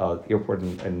airport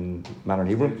in modern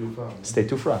Hebrew? State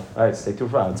Tufra, right? State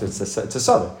Tufra, it's a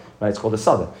Sada, right? It's called a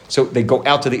Sada. So they go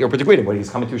out to the airport to greet him. When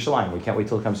he's coming to Yerushalayim, we can't wait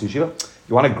till he comes to Yeshiva.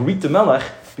 You want to greet the Melech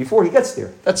before he gets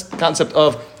there. That's the concept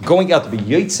of going out to be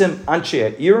Yotzim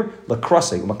Anshei Ir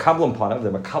Lakrasei Makablam Panav.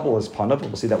 The Makabel is Panav.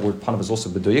 We'll see that word Panav is also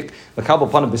B'duyik. Makabel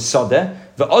Panav is Sadeh.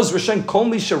 The Oz Rishen Kol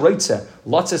Mi Shereitze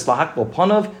Lotzes Lahakbel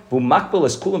Panav V'Makbel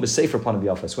is Kulam B'Sefer Panav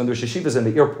Yafas. When the Rosh Hashiva is in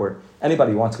the airport,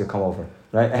 anybody wants to come over,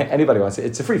 right? Anybody wants it.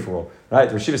 It's a free for all, right?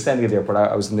 The Rosh Hashiva is standing at the airport.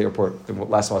 I was in the airport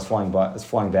last time I was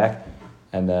flying back,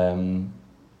 and I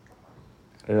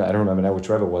don't remember now which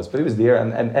Rebbe it was, but he was there,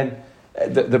 and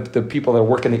the people that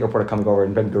work in the airport are coming over,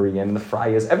 and Ben Gurion and the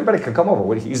Friars, everybody can come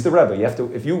over. He's the Rebbe. You have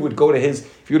to, if you would go to his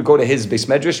base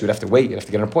medrash, you would have to wait. You have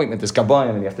to get an appointment. There's Gabayim,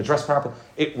 and you have to dress properly.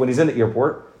 When he's in the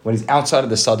airport, when he's outside of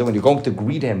the Sada, when you're going to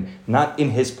greet him, not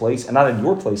in his place and not in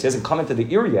your place, he hasn't come into the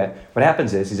ear yet. What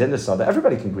happens is he's in the Sada.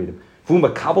 Everybody can greet him. He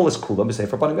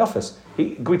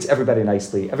greets everybody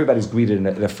nicely. Everybody's greeted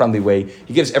in a friendly way.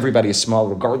 He gives everybody a smile,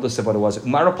 regardless of what it was. He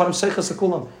gives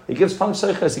panim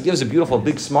seiches. He gives a beautiful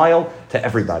big smile to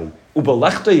everybody.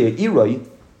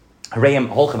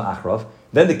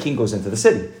 Then the king goes into the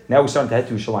city. Now we're starting to head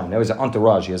to Yerushalayim. Now he's an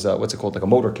entourage. He has like a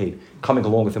motorcade coming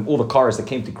along with him. All the cars that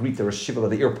came to greet the Rosh Hashiva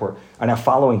at the airport are now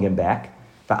following him back.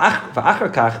 And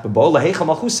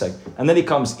then he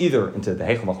comes either into the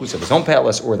Heichal Malchus of his own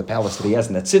palace or the palace that he has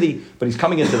in that city, but he's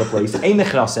coming into the place.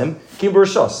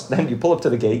 Then you pull up to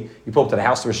the gate, you pull up to the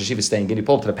house where Rosh Hashiva is staying in, you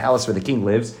pull up to the palace where the king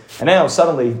lives, and now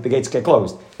suddenly the gates get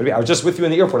closed. I was just with you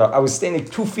in the airport. I was standing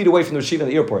 2 feet away from the Rosh Hashiva in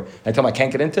the airport. And I tell him I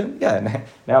can't get into him? Yeah,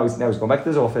 now he's going back to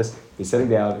his office, he's sitting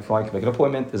down, if you want, you can make an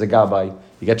appointment, there's a gabbai,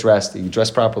 you get dressed, you dress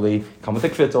properly, come with the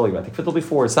kvittel, you got the kvittel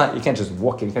before, it's not, you can't just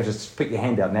walk in, you can't just put your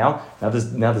hand out now. Now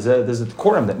there's a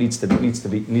decorum that needs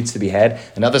to be had,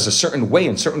 and now there's a certain way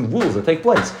and certain rules that take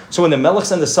place. So when the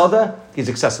Melech's and the Sada, he's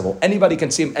accessible. Anybody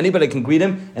can see him, anybody can greet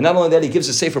him, and not only that, he gives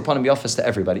a sefer panim yafas to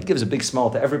everybody. He gives a big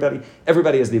smile to everybody.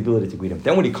 Everybody has the ability to greet him.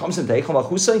 Then when he comes into Eichel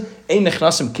Malchusay, ein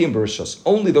nechnasim kim b'rishus.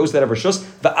 Only those that have rishus,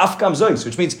 va'afkam zois,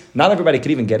 which means not everybody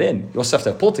could even get in. You also have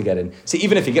to pull to get in. See,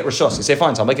 even if you get rishus, you say,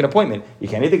 fine, so I'll make an appointment. You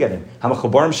can't either get in.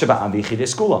 Hamachubarim sheba'am v'yichidei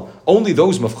skula. Only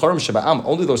those mavcharim sheba'am,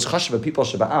 only those chashav people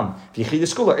sheba'am v'yichidei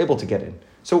skula are able to get in.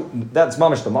 So that's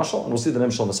mamash the mashal, and we'll see the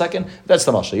nimshal in a second. That's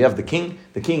the mashal. You have the king.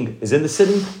 The king is in the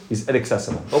city. He's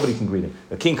inaccessible. Nobody can greet him.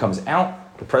 The king comes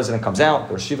out. The president comes out.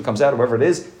 The Rosh Hashiva comes out. Whoever it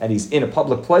is, and he's in a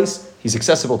public place. He's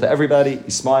accessible to everybody.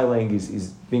 He's smiling.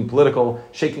 He's being political,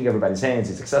 shaking everybody's hands.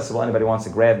 He's accessible. Anybody wants to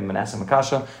grab him and ask him a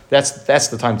kasha. That's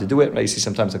the time to do it. Right? You see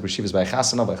sometimes like Rosh Hashiva's by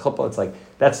chasana, by chuppah. It's like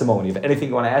that's the moment. If anything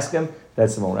you want to ask him,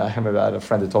 that's the moment. I remember I had a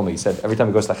friend who told me, he said every time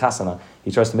he goes to chasana, he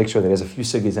tries to make sure that he has a few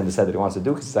sugis in his head that he wants to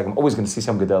do, because he's like, I'm always going to see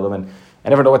some gedolim, and I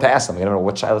never know what to ask them. I never know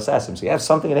what shalos to ask them. So you have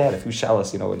something in your head, a few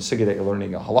shalos, in a sugi that you're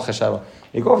learning, a halacha shalos.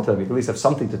 You go over to them, you at least have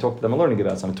something to talk to them and learning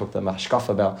about, something to talk to them hashkafa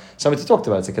about, something to talk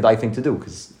about. It's a kedai thing to do,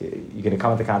 because you're going to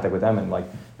come into contact with them, and like,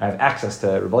 I have access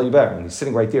to Rebbe Yuber, and he's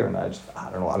sitting right there, and I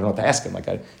don't know what to ask him. Like,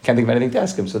 I can't think of anything to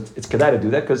ask him. So it's kedai to do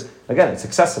that, because again, it's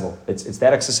accessible. It's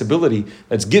that accessibility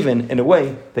that's given in a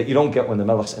way that you don't get when the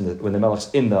melech's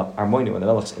in the harmonia, when the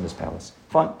melech's in his palace.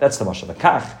 Fine, that's the mashal. The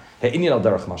kach, the inyan al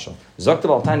derech mashal.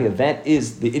 Zaktav HaTanya, that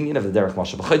is the inyan of the derech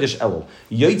mashal. B'chodesh Elul,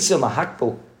 yotzil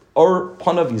lahakbel or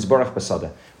panav yizbarach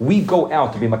b'sada. We go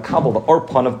out to be makabel the or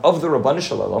panav of the Rabbanu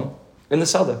Shalom in the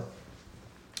sada.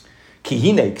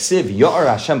 Kihine ksiv ya'ar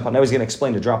Hashem panav. Now he's going to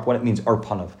explain the drop what it means or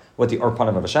panav, what the or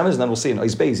panav of Hashem is, and then we'll see in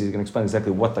Ois Beis he's going to explain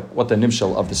exactly what the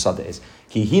nimshal of the sada is.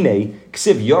 Kihine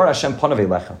ksiv ya'ar Hashem panav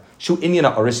elecha. Shu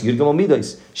inyana aris yud gamal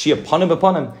midos. She a panav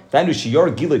upon Vanu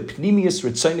shiyar gilei pnimius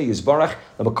ritzayne yizbarach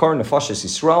labakar nefashas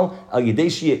Yisrael al yedei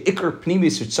shiyah ikar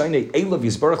pnimius ritzayne elav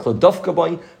yizbarach ladafka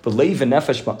bay b'leiv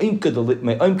nefesh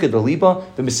ma'imka deliba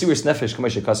b'mesiris nefesh k'may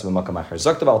shekasav b'makam acher.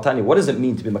 Zaktav HaTanya, what does it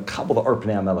mean to be makabel the or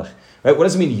pnei melech? Right? What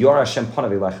does it mean yar Hashem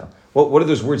panav elecha? What do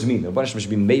those words mean? The Rebbeinu Shem should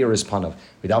be Meir is Panav.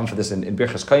 We daven for this in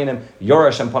Birchas Kainim. Yor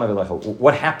Hashem Panav Elecha.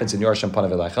 What happens in Yor Hashem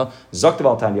Panav Elecha?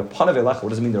 Zaktav HaTanya Panav Elecha. What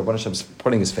does it mean? The Rebbeinu Shem's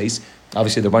putting his face.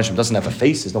 Obviously, the Rebbeinu Shem doesn't have a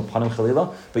face. There's no Panim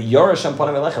Chalila. But Yor Hashem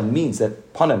Panav Elecha means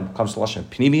that Panim comes to Lashon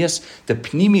Pnimius. The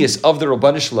Pnimius of the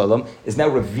Rebbeinu Shalom is now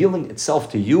revealing itself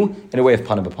to you in a way of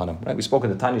Panim B'Panim. Right? We spoke in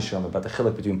the Tanya Shalom about the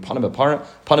chiluk between Panim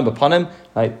B'Panim,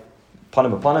 right?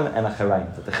 Panim B'Panim and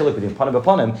Acharayim. That the chiluk between Panim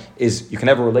B'Panim is you can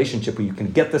have a relationship where you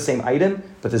can get the same item,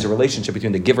 but there's a relationship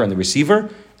between the giver and the receiver,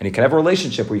 and you can have a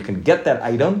relationship where you can get that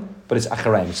item, but it's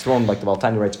Acharayim. It's thrown, like the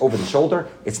HaTanya writes, over the shoulder.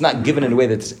 It's not given in a way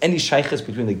that there's any shaykhs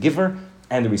between the giver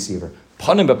and the receiver.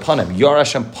 Panim B'Panim, Yor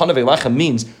Hashem Panav Elecha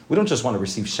means we don't just want to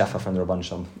receive shefa from the Rabban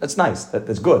Shalom. That's nice,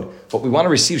 that's good. But we want to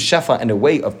receive shefa in a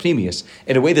way of pnimius,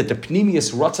 in a way that the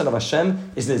pnimius ratzon of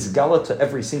Hashem is nizgala to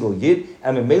every single yid,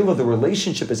 and in Mela the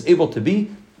relationship is able to be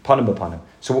Panim B'Panim.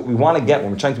 So what we want to get when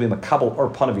we're trying to be makabel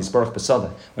or panav yisbarach b'sada,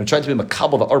 when we're trying to be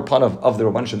makabel the or panav of the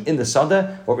Rabban Shalom in the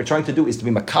sada, what we're trying to do is to be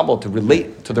makabel, to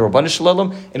relate to the Rabban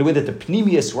Shalom in a way that the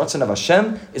pnimius ratzon of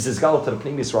Hashem is nizgala to the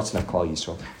pnimius ratzon of Klal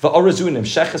Yisrael. V'arazu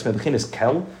nimsheches mebechinas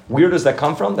kel. Where does that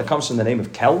come from? That comes from the name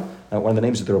of kel. One of the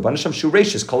names of the Rabban Shalom,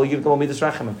 Shureshis, Kol Yud Gimel Midas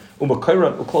Rachamim,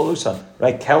 Umakayran Uklal Usan.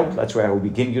 Right, kel. That's where we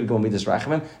begin Yud Gimel Midas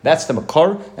Rachamim. That's the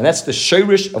makar, and that's the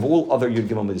shirish of all other Yud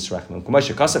Gimel Midas Rachamim.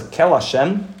 Kumash Kasav Kel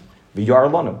Hashem.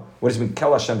 V'yar lanu. What does it mean?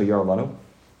 Kel Hashem v'yar lanu.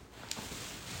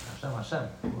 Hashem.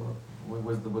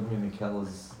 What do you mean the kel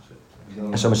is?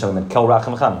 Hashem Hashem and Kel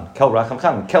Racham Chanan. Kel Racham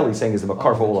Chanan. Kel he's saying is the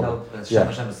makar for all of them. Yeah.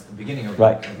 Hashem is the beginning of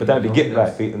right, but then it begins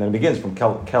right, and then it begins from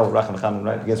Kel Racham Chanan.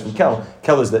 Right, it begins from Kel.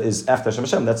 Kel is after Hashem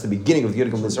Hashem. That's the beginning of the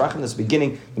Yud Gimel Mizrachim. That's the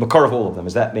beginning, the makar of all of them.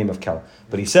 Is that name of Kel?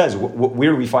 But he says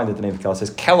where do we find that the name of Kel? It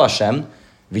says Kel Hashem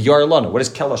v'yar lanu. What does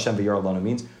Kel Hashem v'yar lanu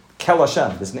means? Kel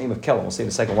Hashem, this name of Kel, and we'll say in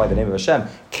a second why the name of Hashem.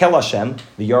 Kel Hashem,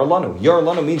 the Yar Lanu. Yar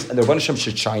Lanu means, and the Rebbeinu Hashem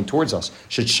should shine towards us,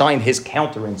 should shine his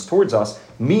countenance towards us,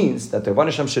 means that the Rebbeinu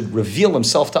Hashem should reveal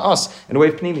himself to us in a way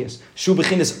of pnimius. Shu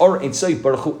b'chinas or ein soif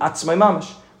baruch hu atzmai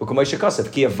mamash. U'kumay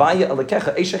shekasev, ki avaya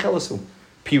alekecha eishech elasu.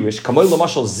 Pirish, kamoy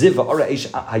lamashal ziva ara eish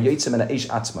hayotzim and eish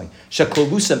atzmai.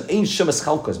 Sheklolusam ein shemas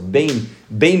chalkos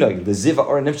beinoy leziva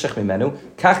ara nimshach mimenu.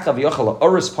 Kach kaviyachal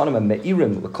aras panim and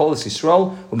meirim lekolas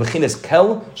Yisrael u'mechinas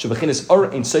kel shebechinas ara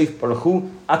ein soif baruch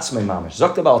hu atzmai mamash.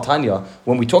 Zakta HaTanya,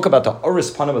 when we talk about the aras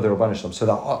panim of the Rabban Shalom, so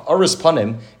the aras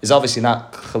panim is obviously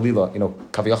not chalila,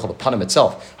 kaviyachal the panim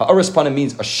itself. Aras panim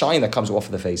means a shine that comes off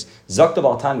of the face. Zakta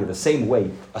HaTanya, the same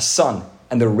way a sun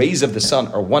and the rays of the sun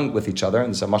are one with each other,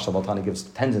 and this Mashal HaTanya gives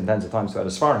tens and tens of times throughout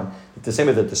his Sfarim, the same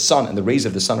way that the sun and the rays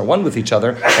of the sun are one with each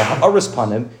other, the Ha'aris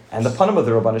Panim and the Panim of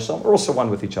the Rabban Shalom are also one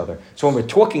with each other. So when we're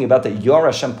talking about the Yar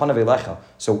Hashem Panav Elecha,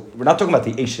 so we're not talking about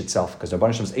the Eish itself, because the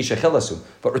Rabban Shalom is Eish Echelasu,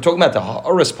 but we're talking about the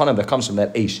Ha'aris Panim that comes from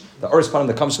that Eish, the Ha'aris Panim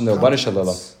that comes from the Rabban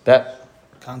Shalom, that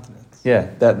continent. Yeah,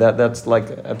 that's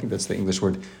like, I think that's the English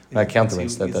word,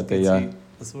 countenance, that they...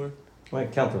 What's the word? Right,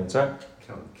 countenance, right?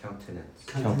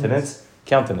 Countenance.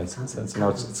 Countenance.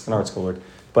 It's an art school word.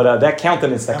 But that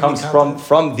countenance that comes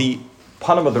from the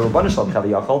panim of the Rabban Shalom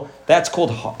Kaviyachal, that's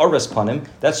called Ha'aras Panim.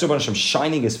 That's the Rabban Shalom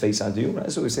shining his face onto you. Right?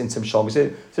 That's what we say in Sim Shalom. We say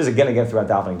it says again and again throughout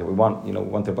davening that we want the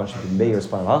Rabban Shalom to be Meir's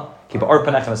Panim. Huh? Keep Ar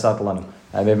Panech and Asat Lanu.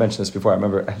 I may have mentioned this before. I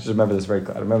just remember this I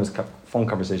remember this phone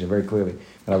conversation very clearly.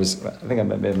 And I think I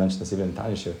may have mentioned this even in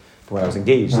Tanya Shir. But when I was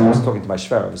engaged, I was talking to my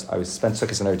shver. I was spent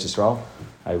Sukkot in Eretz Yisrael.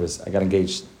 I got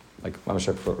engaged like right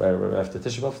after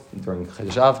Tisha B'Av during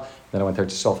Chodesh Av. Then I went there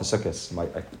to Yisrael for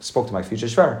Sukkot. I spoke to my future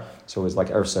shver, so it was like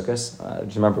Erev Sukkot. I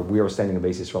just remember we were standing in the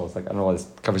base of Yisrael. It's like I don't know why this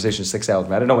conversation is 6 hours. I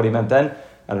didn't know what he meant then.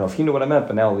 I don't know if he knew what I meant,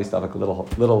 but now at least I have like a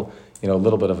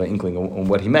little bit of an inkling on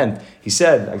what he meant. He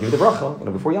said, "I give you the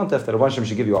bracha before Yom Tov that Rabban Shem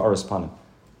should give you a aras panim."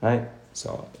 Right?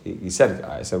 So he said,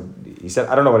 I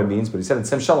don't know what it means, but he said in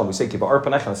Sem Shalom, we say, Kiba Ar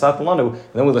Panech and Asat Lanu,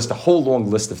 and then we list a whole long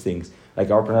list of things,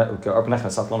 like Ar Panech and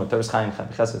Asat Lanu, Teres Chaim,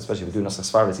 Chesed, especially if we do Nasach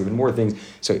Svarvis, even more things.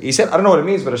 So he said, I don't know what it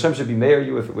means, but Hashem should be mayor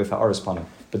you with Aris Panim.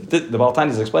 But the Baal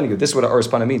Tanya is explaining it. This is what Aris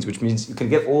Panim means, which means you can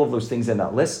get all of those things in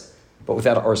that list, but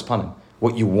without Aris Panim.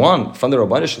 What you want from the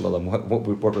Rabban Shalom, what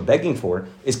we're begging for,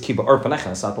 is Kiba Ar Panecha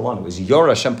Asat Lanu, is Yor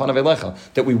Hashem Panav Elecha,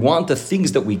 that we want the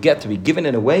things that we get to be given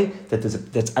in a way that's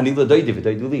Anila Doidi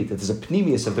V'Doiduli, that there's a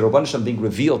pnimius of the Rabban Shalom being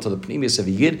revealed to the pnimius of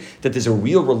a Yid, that there's a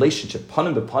real relationship,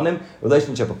 Panim B'Panim,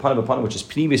 relationship of Panim B'Panim, which is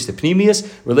pnimius to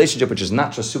pnimius, relationship which is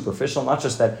not just superficial, not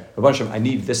just that Rabban Shalom, I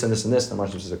need this and this and this, and Rabban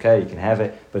Shalom says, okay, you can have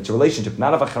it, but it's a relationship,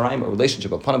 not of Acharaim, a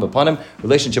relationship of Panim B'Panim,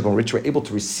 relationship in which we're able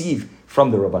to receive from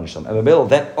the Rabban Shalom. And the middle,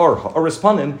 that Aris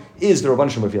Panim is the Rabban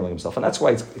Shalom revealing himself. And that's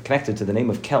why it's connected to the name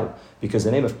of Kel, because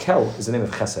the name of Kel is the name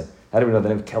of Chesed. How do we know the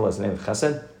name of Kel is the name of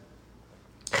Chesed?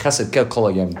 Chesed Kel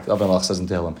Kol Hayom, the Avon says in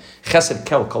Tehillim. Chesed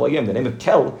Kel Kol Hayom. The name of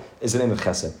Kel is the name of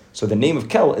Chesed. So the name of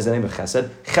Kel is the name of Chesed.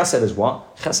 Chesed is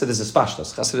what? Chesed is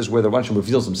Espashtas. Chesed is where the Rebbeinu Shalom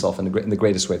reveals himself in the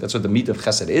greatest way. That's what the meat of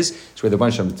Chesed is. It's where the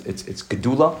Rebbeinu Shalom, it's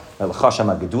Gedula.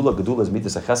 Gedula is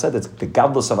midas of Chesed. It's the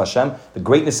gadlus of Hashem. The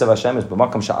greatness of Hashem is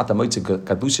b'makam sha'ata moitze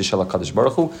kadbusa shel HaKadosh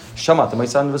Baruch Hu. Shama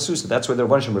t'moitzan v'susa. That's where the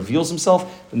Rebbeinu Shalom reveals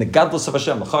himself in the gadlus of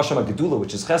Hashem. L'chashama Gedula,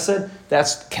 which is Chesed.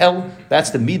 That's Kel.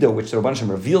 That's the midah which the Rebbeinu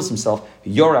Shalom reveals himself.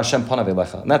 Yor Hashem panav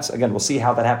elecha. And that's, again, we'll see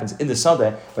how that happens in the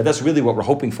Sadeh, but that's really what we're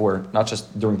hoping for, not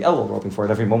just during Elul, we're hoping for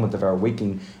at every moment of our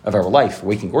of our life,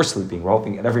 waking or sleeping. We're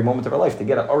hoping at every moment of our life to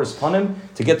get an Oris Panim,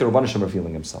 to get the Rebbeinu Shalom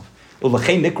revealing himself.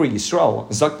 Ulachei Nikri Yisrael,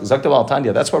 Zaktav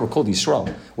HaTanya, that's why we're called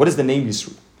Yisrael. What does the name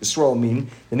Yisrael mean?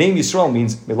 The name Yisrael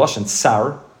means Miloshan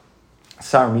Sar.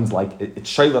 Sar means like it's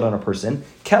shaylat on a person.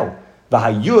 Kel.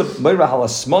 V'hayud meira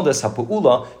halasmodas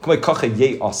hapu'ula k'may kacha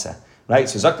ye aseh. Right,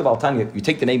 so Zaktav HaTanya, you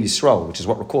take the name Yisrael, which is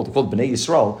what we're called Bnei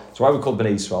Yisrael. So why are we called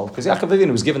Bnei Yisrael? Because Yaakov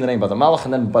Avinu was given the name by the Malach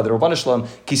and then by the Rabban Shalom,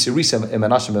 Kisirisa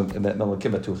Emanashim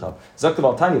Melakim Batuchal.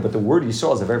 Zaktav HaTanya, but the word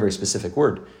Yisrael is a very, very specific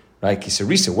word. Right,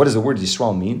 Kisirisa, what does the word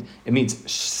Yisrael mean? It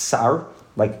means Sar,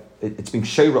 like it's being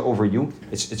Sheira over you,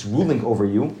 it's ruling over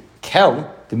you. Kel,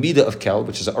 the Midah of Kel,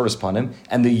 which is an Aris Panim,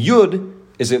 and the Yud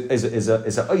is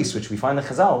a ice which we find in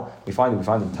Chazal, we find in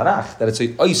Tanakh, that it's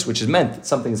a ice which is meant that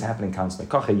something is happening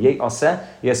constantly.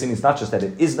 Yes, it means not just that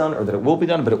it is done or that it will be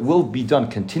done, but it will be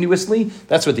done continuously.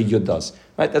 That's what the Yud does.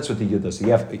 Right? That's what the Yud does. So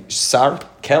you have Sar,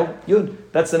 Kel, Yud.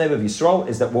 That's the name of Yisrael,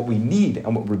 is that what we need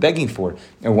and what we're begging for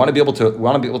and we want to be able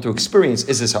to experience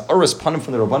is this Ha'aras Panim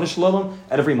from the Rabban Shalom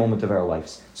at every moment of our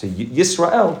lives. So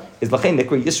Yisrael is Lachein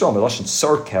Nikri Yisrael, Meloshin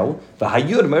Sar Kel,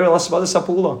 V'hayud Meir Lasvadas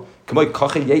Ha'pula, K'may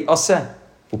Kachei Yei Aseh.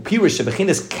 Upirish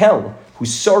Shebechinas Kel, who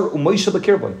Sar Umoisha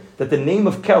Bekirboy, that the name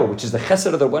of Kel, which is the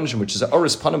Chesed of the Rabban Shalom, which is the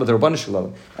Aris Panim of the Rabban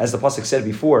Shalom, as the pasuk said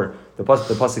before, the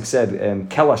pasuk said,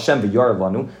 Kel Hashem v'yarav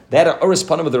lanu. That Aris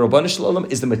Panim of the Rabban Shalom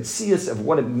is the metzias of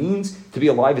what it means to be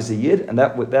alive as a yid, and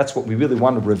that's what we really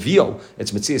want to reveal.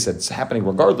 It's metzias that's happening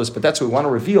regardless, but that's what we want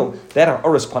to reveal. That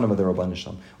Aris Panim of the Rabban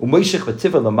Shalom. Umoishich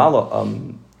v'tiva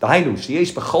lamala. Dahainu,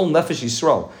 sheyesh b'chol nefesh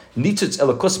Yisrael, nitzutz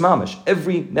elokus mamish.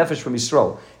 Every nefesh from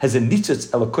Yisrael has a nitzutz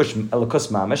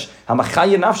elokus mamish.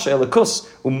 Hamachaya nafshe elokus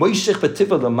u'moishich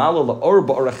b'tiva l'malo la'or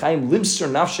ba'orachayim limser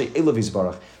nafshe elav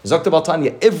yizbarach. Zaktav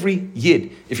HaTanya, every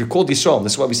yid, if you're called Yisrael,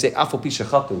 this is why we say afal pi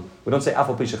shechatu. We don't say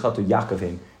afal pi shechatu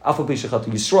Yaakovim. Afal pi shechatu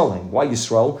Yisrael. Why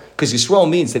Yisrael? Because Yisrael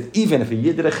means that even if a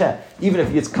yid did a chet, even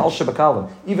if he is kal shebakalim,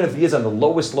 even if he is on the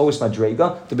lowest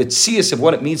madrega, the betzias of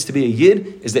what it means to be a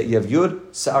yid is that you have yud,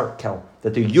 sar, kel.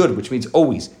 That the yud, which means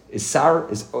always, is sar,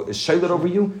 is shaylat over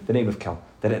you, the name of kel.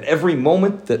 That at every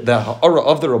moment, the ha'ara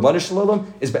of the Rabban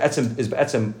Shalom is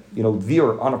be'etzem,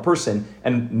 there on a person,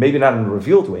 and maybe not in a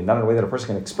revealed way, not in a way that a person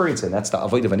can experience it. And that's the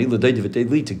avoid of anila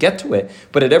david to get to it.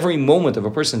 But at every moment of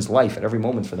a person's life, at every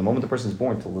moment, from the moment the person is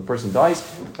born till the person dies,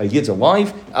 a yid's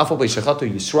alive. Afal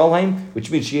be'shechatu Yisraelheim,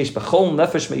 which means sheyesh b'chol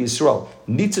nefesh me Yisrael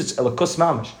nitzutz elokus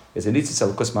mamish. Is a nitzutz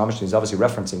elokus mamish. He's obviously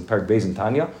referencing Perek Beis in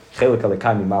Tanya. Chelik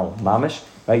alekai mimal mamish.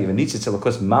 Right, you have a nitzitz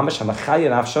elokus mamish hamachaya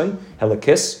nafshay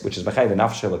helakis, which is machaya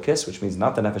nafshay helakis, which means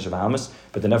not the nefesh of Hamas,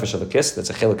 but the nefesh of helakis. That's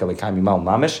a chelik alekai mimal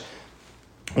mamish.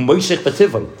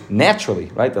 Naturally,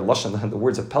 right? The lashon, the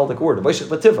words of pelvic word.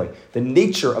 The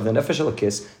nature of the nefesh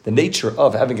elokis, the nature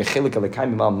of having a chelik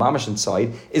alekayim mamash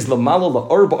inside is lamalo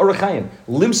la'or ba'orachayim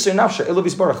limser nafsha elav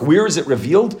yisbarach. Where is it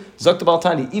revealed? Zaktav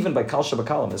HaTanya, even by kal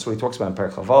shebakalim. That's what he talks about in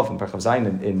Perek Chavav and Perek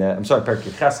Zayin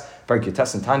Perek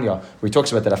Yutes and Tanya, where he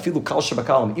talks about that afilu kal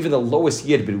shebakalim, even the lowest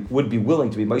yid would be willing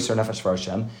to be meiser nefesh for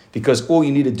Hashem, because all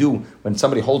you need to do when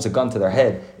somebody holds a gun to their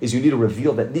head is you need to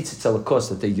reveal that nitzitz elokos,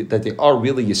 that they are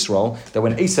really Yisrael, that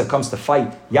when Esav comes to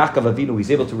fight Yaakov Avinu, he's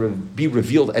able to be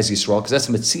revealed as Yisrael, because that's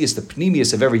the metzias, the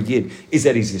pnimius of every yid is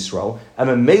that he's Yisrael. And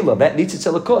Memela, that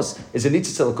nitzitz elokos is a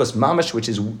nitzitz elokos mamash,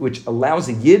 which allows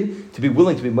a yid to be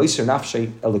willing to be meiser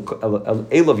nafshay elav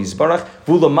yizbarach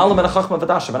v'ulamalam and chachma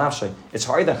v'dash v'nafshay. It's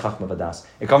higher than chachma v'das.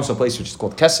 It comes from a place which is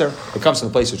called keser. It comes from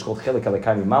a place which is called chelik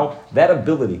alekayim mal. That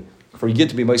ability for a yid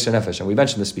to be meiser nefesh, and we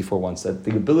mentioned this before once, that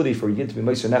the ability for a yid to be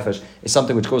meiser nefesh is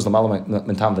something which goes l'malam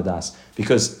mentam v'das.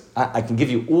 Because I can give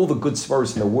you all the good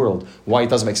svaros in the world why it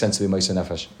doesn't make sense to be meiser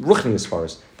nefesh. Ruchni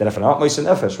svaros, that if I'm not meiser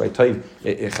nefesh, right?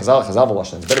 Chazal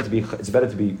v'lashon. It's better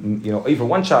to be over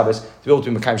one Shabbos to be able to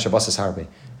be mekayim Shabbos harbe.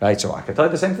 Right? So I can tell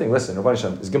you the same thing. Listen, Rabban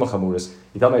Shem is gimel chamuris.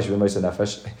 You tell me I should be meiser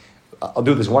nefesh. I'll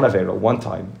do this one Avera one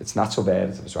time. It's not so bad.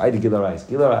 It's not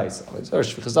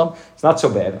so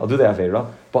bad. I'll do the Avera.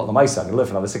 But Lamaisa, I'm going to live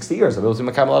for another 60 years. I'll be able to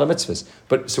make a lot of mitzvahs.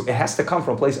 But so it has to come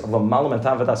from a place of a malam and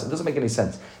tavadas. It doesn't make any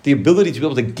sense. The ability to be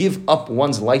able to give up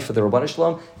one's life for the Rabban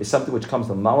Shalom is something which comes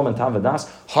from malam and tavadas,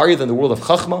 higher than the world of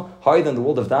chachma, higher than the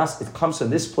world of das. It comes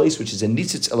from this place which is a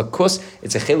nitzitz elakus.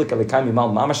 It's a chelik elikai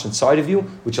mimal mamash inside of you,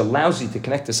 which allows you to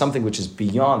connect to something which is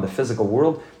beyond the physical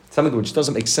world. Something which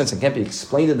doesn't make sense and can't be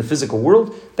explained in the physical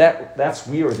world, that's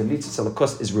where the Nitzitz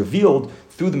Elokos is revealed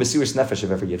through the Mesiris Nefesh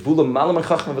of every Yid. Through Chachma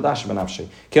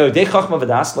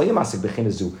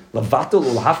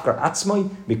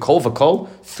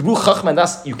and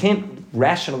Das, you can't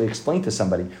rationally explain to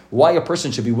somebody why a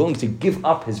person should be willing to give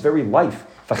up his very life,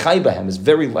 his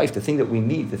very life, the thing that we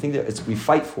need, the thing that we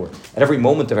fight for at every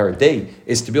moment of our day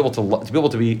is to be able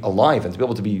to be alive and to be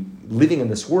able to be living in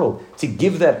this world, to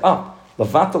give that up. That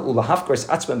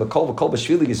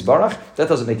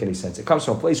doesn't make any sense. It comes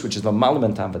from a place which is the malam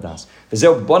and tam v'das.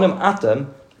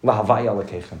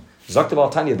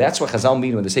 Zaktav HaTanya, that's what Chazal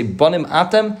mean when they say banim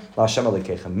atem la'Hashem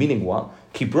alekechem. Meaning what?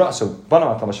 Kibra. So banim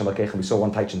atem la'Hashem alekechem. We saw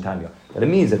one taich in Tanya. That it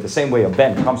means that the same way a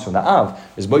ben comes from the av,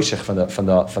 is Moishech from the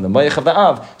Mayach of the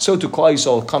av. So to Klal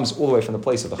Yisrael comes all the way from the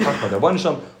place of the Chachma, the Rabban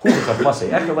Shalom, who v'chachmasei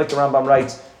echer, like the Rambam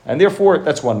writes. And therefore,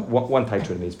 that's one taich what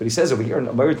it means. But he says over here in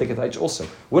Amar taich also.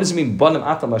 What does it mean? Banim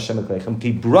atem la'Hashem alekechem.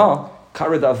 Kibra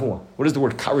kared avua. What does the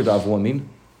word kared avua mean?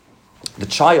 The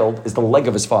child is the leg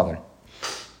of his father.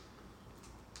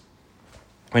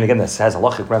 I mean, again, this has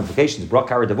halachic ramifications. But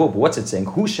what's it saying?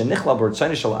 The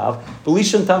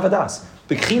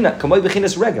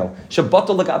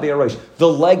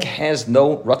leg has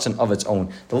no rutzon of its own.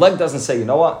 The leg doesn't say, you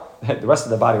know what? The rest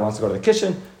of the body wants to go to the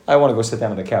kitchen. I want to go sit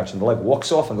down on the couch. And the leg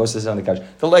walks off and goes to sit down on the couch.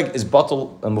 The leg is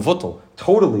batal and muvutal,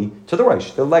 totally to the right.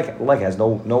 The leg has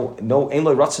no ein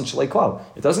lo rutzon shalei klal.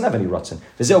 It doesn't have any rutzon.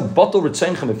 The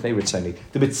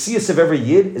mitzias of every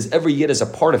yid is a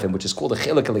part of him, which is called a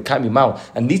chelik elikai mimal,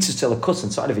 and nitzus telakus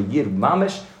inside of a yid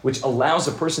mamish, which allows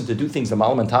a person to do things the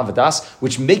malam and tavadas,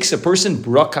 which makes a person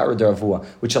brakar deravua,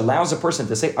 which allows a person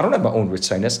to say, I don't have my own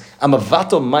ritzayness. I'm a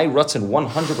vato my rutzon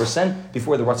 100%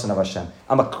 before the rutzon of Hashem.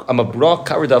 I'm a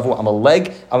brakar deravua. I'm a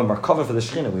leg. I'm a markava for the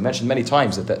Shechina. We mentioned many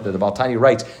times that the HaTanya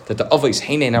writes that the avos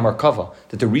heinein markava.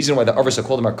 That the reason why the avos are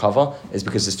called a markava is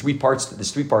because there's three parts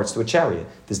to a chariot.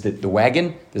 There's the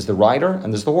wagon, there's the rider,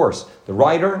 and there's the horse. The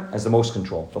rider has the most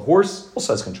control. The horse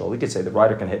also has control. You could say the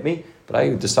rider can hit me, but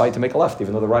I decide to make a left,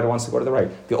 even though the rider wants to go to the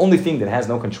right. The only thing that has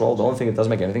no control, the only thing that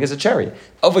doesn't make anything is a chariot.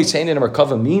 Avos heinein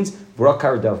markava means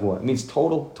brakar davua. It means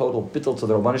total bittul to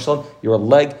the Rabban Shalom. You're a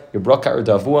leg. You're brakar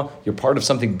davua. You're part of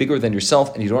something bigger than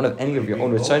yourself, and you don't have any of your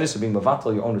own ritzaynus, or being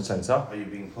mavatal your own ritzaynus. Huh? Are you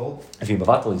being told? If you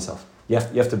mavatal yourself, you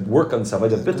have to work on this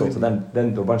avodah bittul, so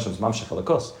then the Rabban Shalom's mamshech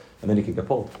alakos, and then you can get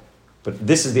pulled. But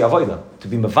this is the avodah, to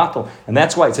be mavatal, and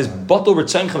that's why it says batal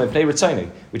ritzaynechem epnei ritzaynei,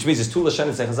 which means it's two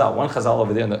lashonos in Chazal. One Chazal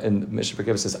over there in Mishnah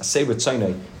Perkei says asay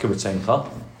ritzaynei ke ritzaynecha,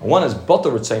 and one is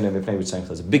batal ritzaynei epnei ritzaynecha.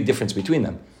 There's a big difference between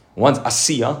them. One's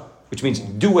asiya, which means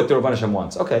do what the Rabban Hashem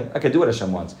wants. Okay, I can do what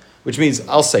Hashem wants. Which means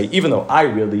I'll say, even though I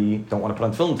really don't want to put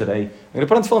on film today, I'm going to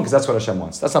put on film because that's what Hashem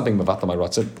wants. That's not being mevatel my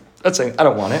ratzon. That's saying I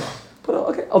don't want it, but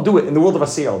okay, I'll do it. In the world of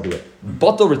Asiyah, I'll do it.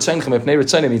 Batal ritzaynechem epnei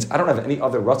ritzaynecha means I don't have any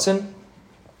other ratzon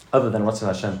other than ratzon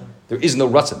Hashem. There is no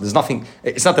ratzon. There's nothing.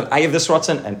 It's not that I have this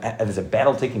ratzon and there's a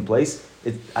battle taking place.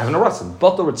 I have no ratzon.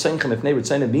 Batal ritzaynechem epnei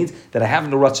ritzaynecha means that I have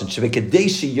no ratzon. Shevekadei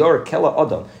sheyar kela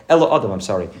adam. Ela adam. I'm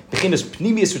sorry. Bechinas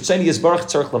pnimius ritzayni yisbarach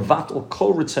tzarich levatel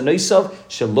kol ritzanoisav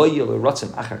shelo yel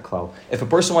ratzon achar klal. If a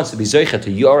person wants to be zeicha to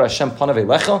yar Hashem panav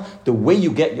elecha, the way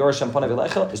you get yar Hashem panav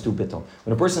elecha is through bittul.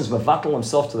 When a person is mevatel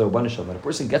himself to the Rabban Shalom, when a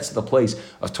person gets to the place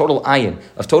of total ayin,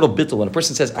 of total bittul, when a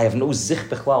person says, I have no zich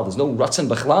bechlal, there's no ratzon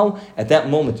bechlal, at that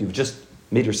moment you've just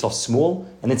made yourself small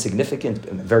and insignificant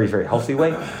in a very, very healthy way,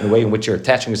 in a way in which you're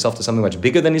attaching yourself to something much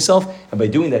bigger than yourself, and by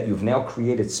doing that, you've now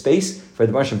created space for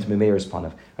the Baruch to be Meir's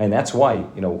Panav. And that's why,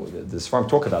 the Sfarim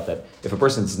talk about that. If a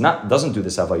person doesn't do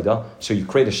this Avodah, so you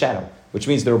create a shadow, which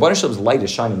means the Rabban Shalom's light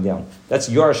is shining down. That's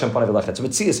Yor Hashem Panav Elecha. It's a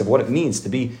mitzias of what it means to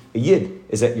be a Yid,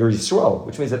 is that you're Yisrael,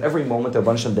 which means that every moment the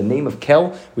Rabban Shalom, the name of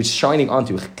Kel, which is shining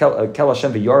onto, Kel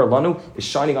Hashem v'Yar Lanu, is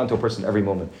shining onto a person every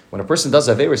moment. When a person does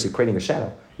Averis, you're creating a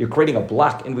shadow. You're creating a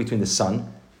block in between the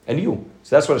sun and you.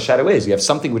 So that's what a shadow is. You have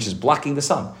something which is blocking the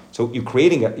sun. So you're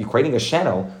creating a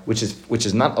shadow which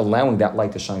is not allowing that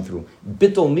light to shine through.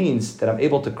 Bittul means that I'm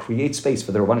able to create space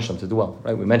for the Rabban Shalom to dwell.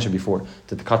 Right? We mentioned before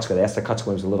that the Katzka, they asked the Katzka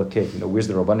when he was a little kid, where's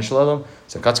the Rabban Shalom?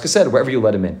 So Katzka said, wherever you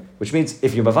let him in. Which means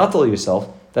if you mavatal yourself,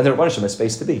 then the Rabban Shalom has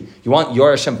space to be. You want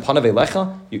Yor Hashem Panav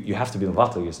Elecha, you have to be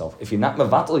mavatal yourself. If you're not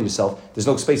mavatal yourself, there's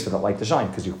no space for that light to shine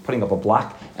because you're putting up a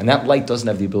block and that light doesn't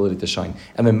have the ability to shine.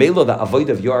 And the Mela, the avoid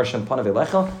of Yor Hashem Panav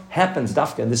Elecha happens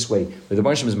dafka in this way, where the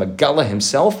Rabban Shalom is Megala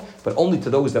himself, but only to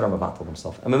those that are mavatal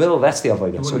themselves. And the middle, that's the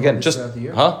avodah. So again, just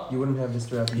you wouldn't have this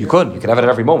throughout the year. You could have it at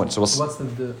every moment. So what's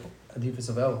the adifus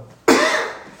of El?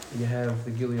 You have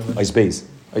the Gili of Ice Bays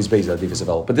adifus of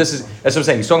El. But that's what I'm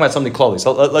saying. He's talking about something close.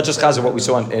 So let's just chazer what we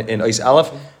saw in Ice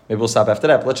Aleph. Maybe we'll stop after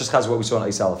that. But let's just chazer what we saw in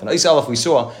Ice Aleph. In Ice Aleph, we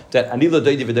saw that Anila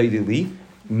Doidi V'Doidi Li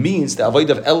means the avoid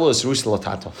of Elul is Rush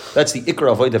Latata. That's the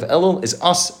ikra avoid of Elul, is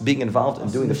us being involved in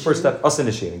doing the first step, us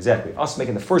initiating, exactly. Us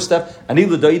making the first step.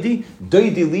 Anilu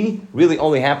doidi li really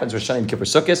only happens with Shanim Kippur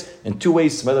Sukkos in two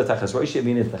ways.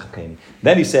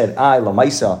 Then he said,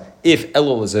 Lamaisa, if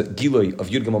Elul is a gilui of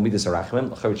Yud Gimel Midas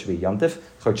Arachimim, it should be Yantif,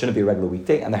 it shouldn't be a regular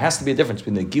weekday, and there has to be a difference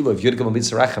between the gilui of Yud Gimel Midas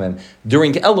Arachimim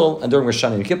during Elul and during Rosh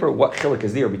Hashanah and Yom Kippur. What chilik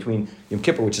is there between Yom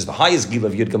Kippur, which is the highest gilui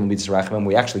of Yud Gimel Midas Arachimim,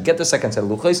 we actually get the second set of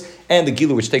luchos, and the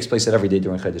gilui which takes place at every day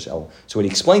during Chodesh Elul. So what he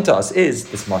explained to us is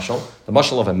this mashal, the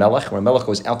mashal of a melech, where a melech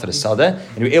goes out to the sada,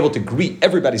 and you're able to greet,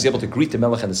 everybody's able to greet the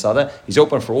melech in the sada. He's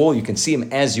open for all. You can see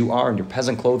him as you are in your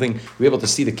peasant clothing. You're able to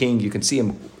see the king. You can see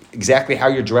him exactly how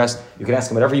you're dressed. You can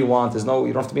ask him whatever you want. You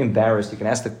don't have to be embarrassed. You can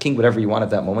ask the king whatever you want at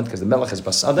that moment because the melech is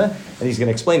basada, and he's going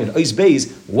to explain in Ois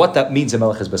Beis what that means. The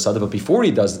melech is basada. But before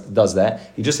he does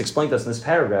that, he just explained to us in this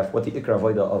paragraph what the ikra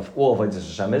avodah of all avodas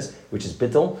Hashem is, which is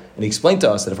bittul. And he explained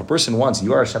to us that if a person wants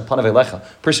Yor Hashem Panav Elecha,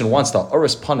 person wants the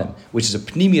Oris Panim, which is a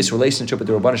pnimius relationship with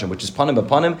the Rabban Hashem, which is Panim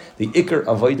Panim, the ikra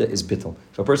avodah is bittul.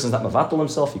 So a person is not mavatul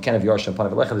himself. You can't have Yor Hashem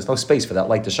Panav Elecha. There's no space for that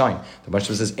light to shine. The Rabban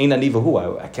Hashem says, Ein ani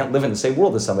v'hu. I can't live in the same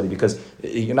world as somebody because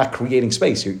you're not creating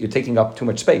space. You're taking up too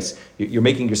much space. You're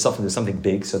making yourself into something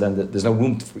big. So then there's no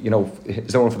room.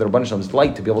 There's no room for the Rabban Shem's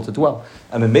light to be able to dwell.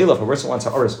 And the Mela, if a person wants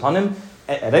to Aris Panim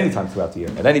at any time throughout the year,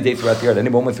 at any day throughout the year, at any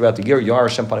moment throughout the year, Yar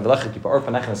Hashem Panav Elecha Kippur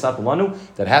Panach Nasat Lanu.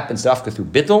 That happens dafka through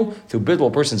bittul. Through bittul,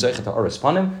 a person zeichet to Aris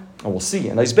Panim. And we'll see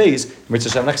in Ois Beis,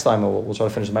 Mitzvah Shem next time, we'll try to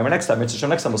finish the Maimer next time. Mitzvah Shem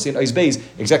next time, we'll see in Ois Beis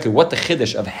exactly what the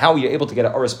chiddush of how you're able to get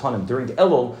an Aris Panim during the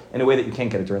Elul in a way that you can't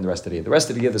get it during the rest of the year. The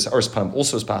rest of the year, this Aris Panim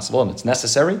also is possible and it's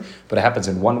necessary, but it happens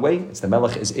in one way. It's the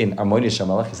Melech is in Armonius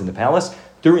Melech is in the palace.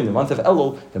 During the month of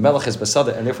Elul, the Melech is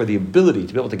Basada, and therefore the ability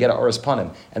to be able to get an Aris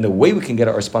Panim, and the way we can get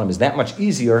an Aris Panim is that much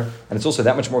easier, and it's also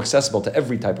that much more accessible to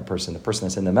every type of person. The person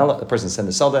that's in the Melech, the person that's in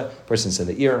the Sada, the person that's in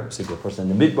the ear, the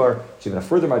person in the Midbar, so even a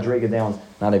further Madrega down,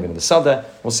 not even in the Sada.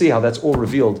 We'll see how that's all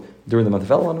revealed during the month of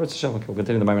Elul, and we'll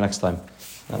continue the Maimer next time.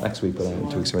 Not next week, but in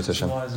 2 weeks.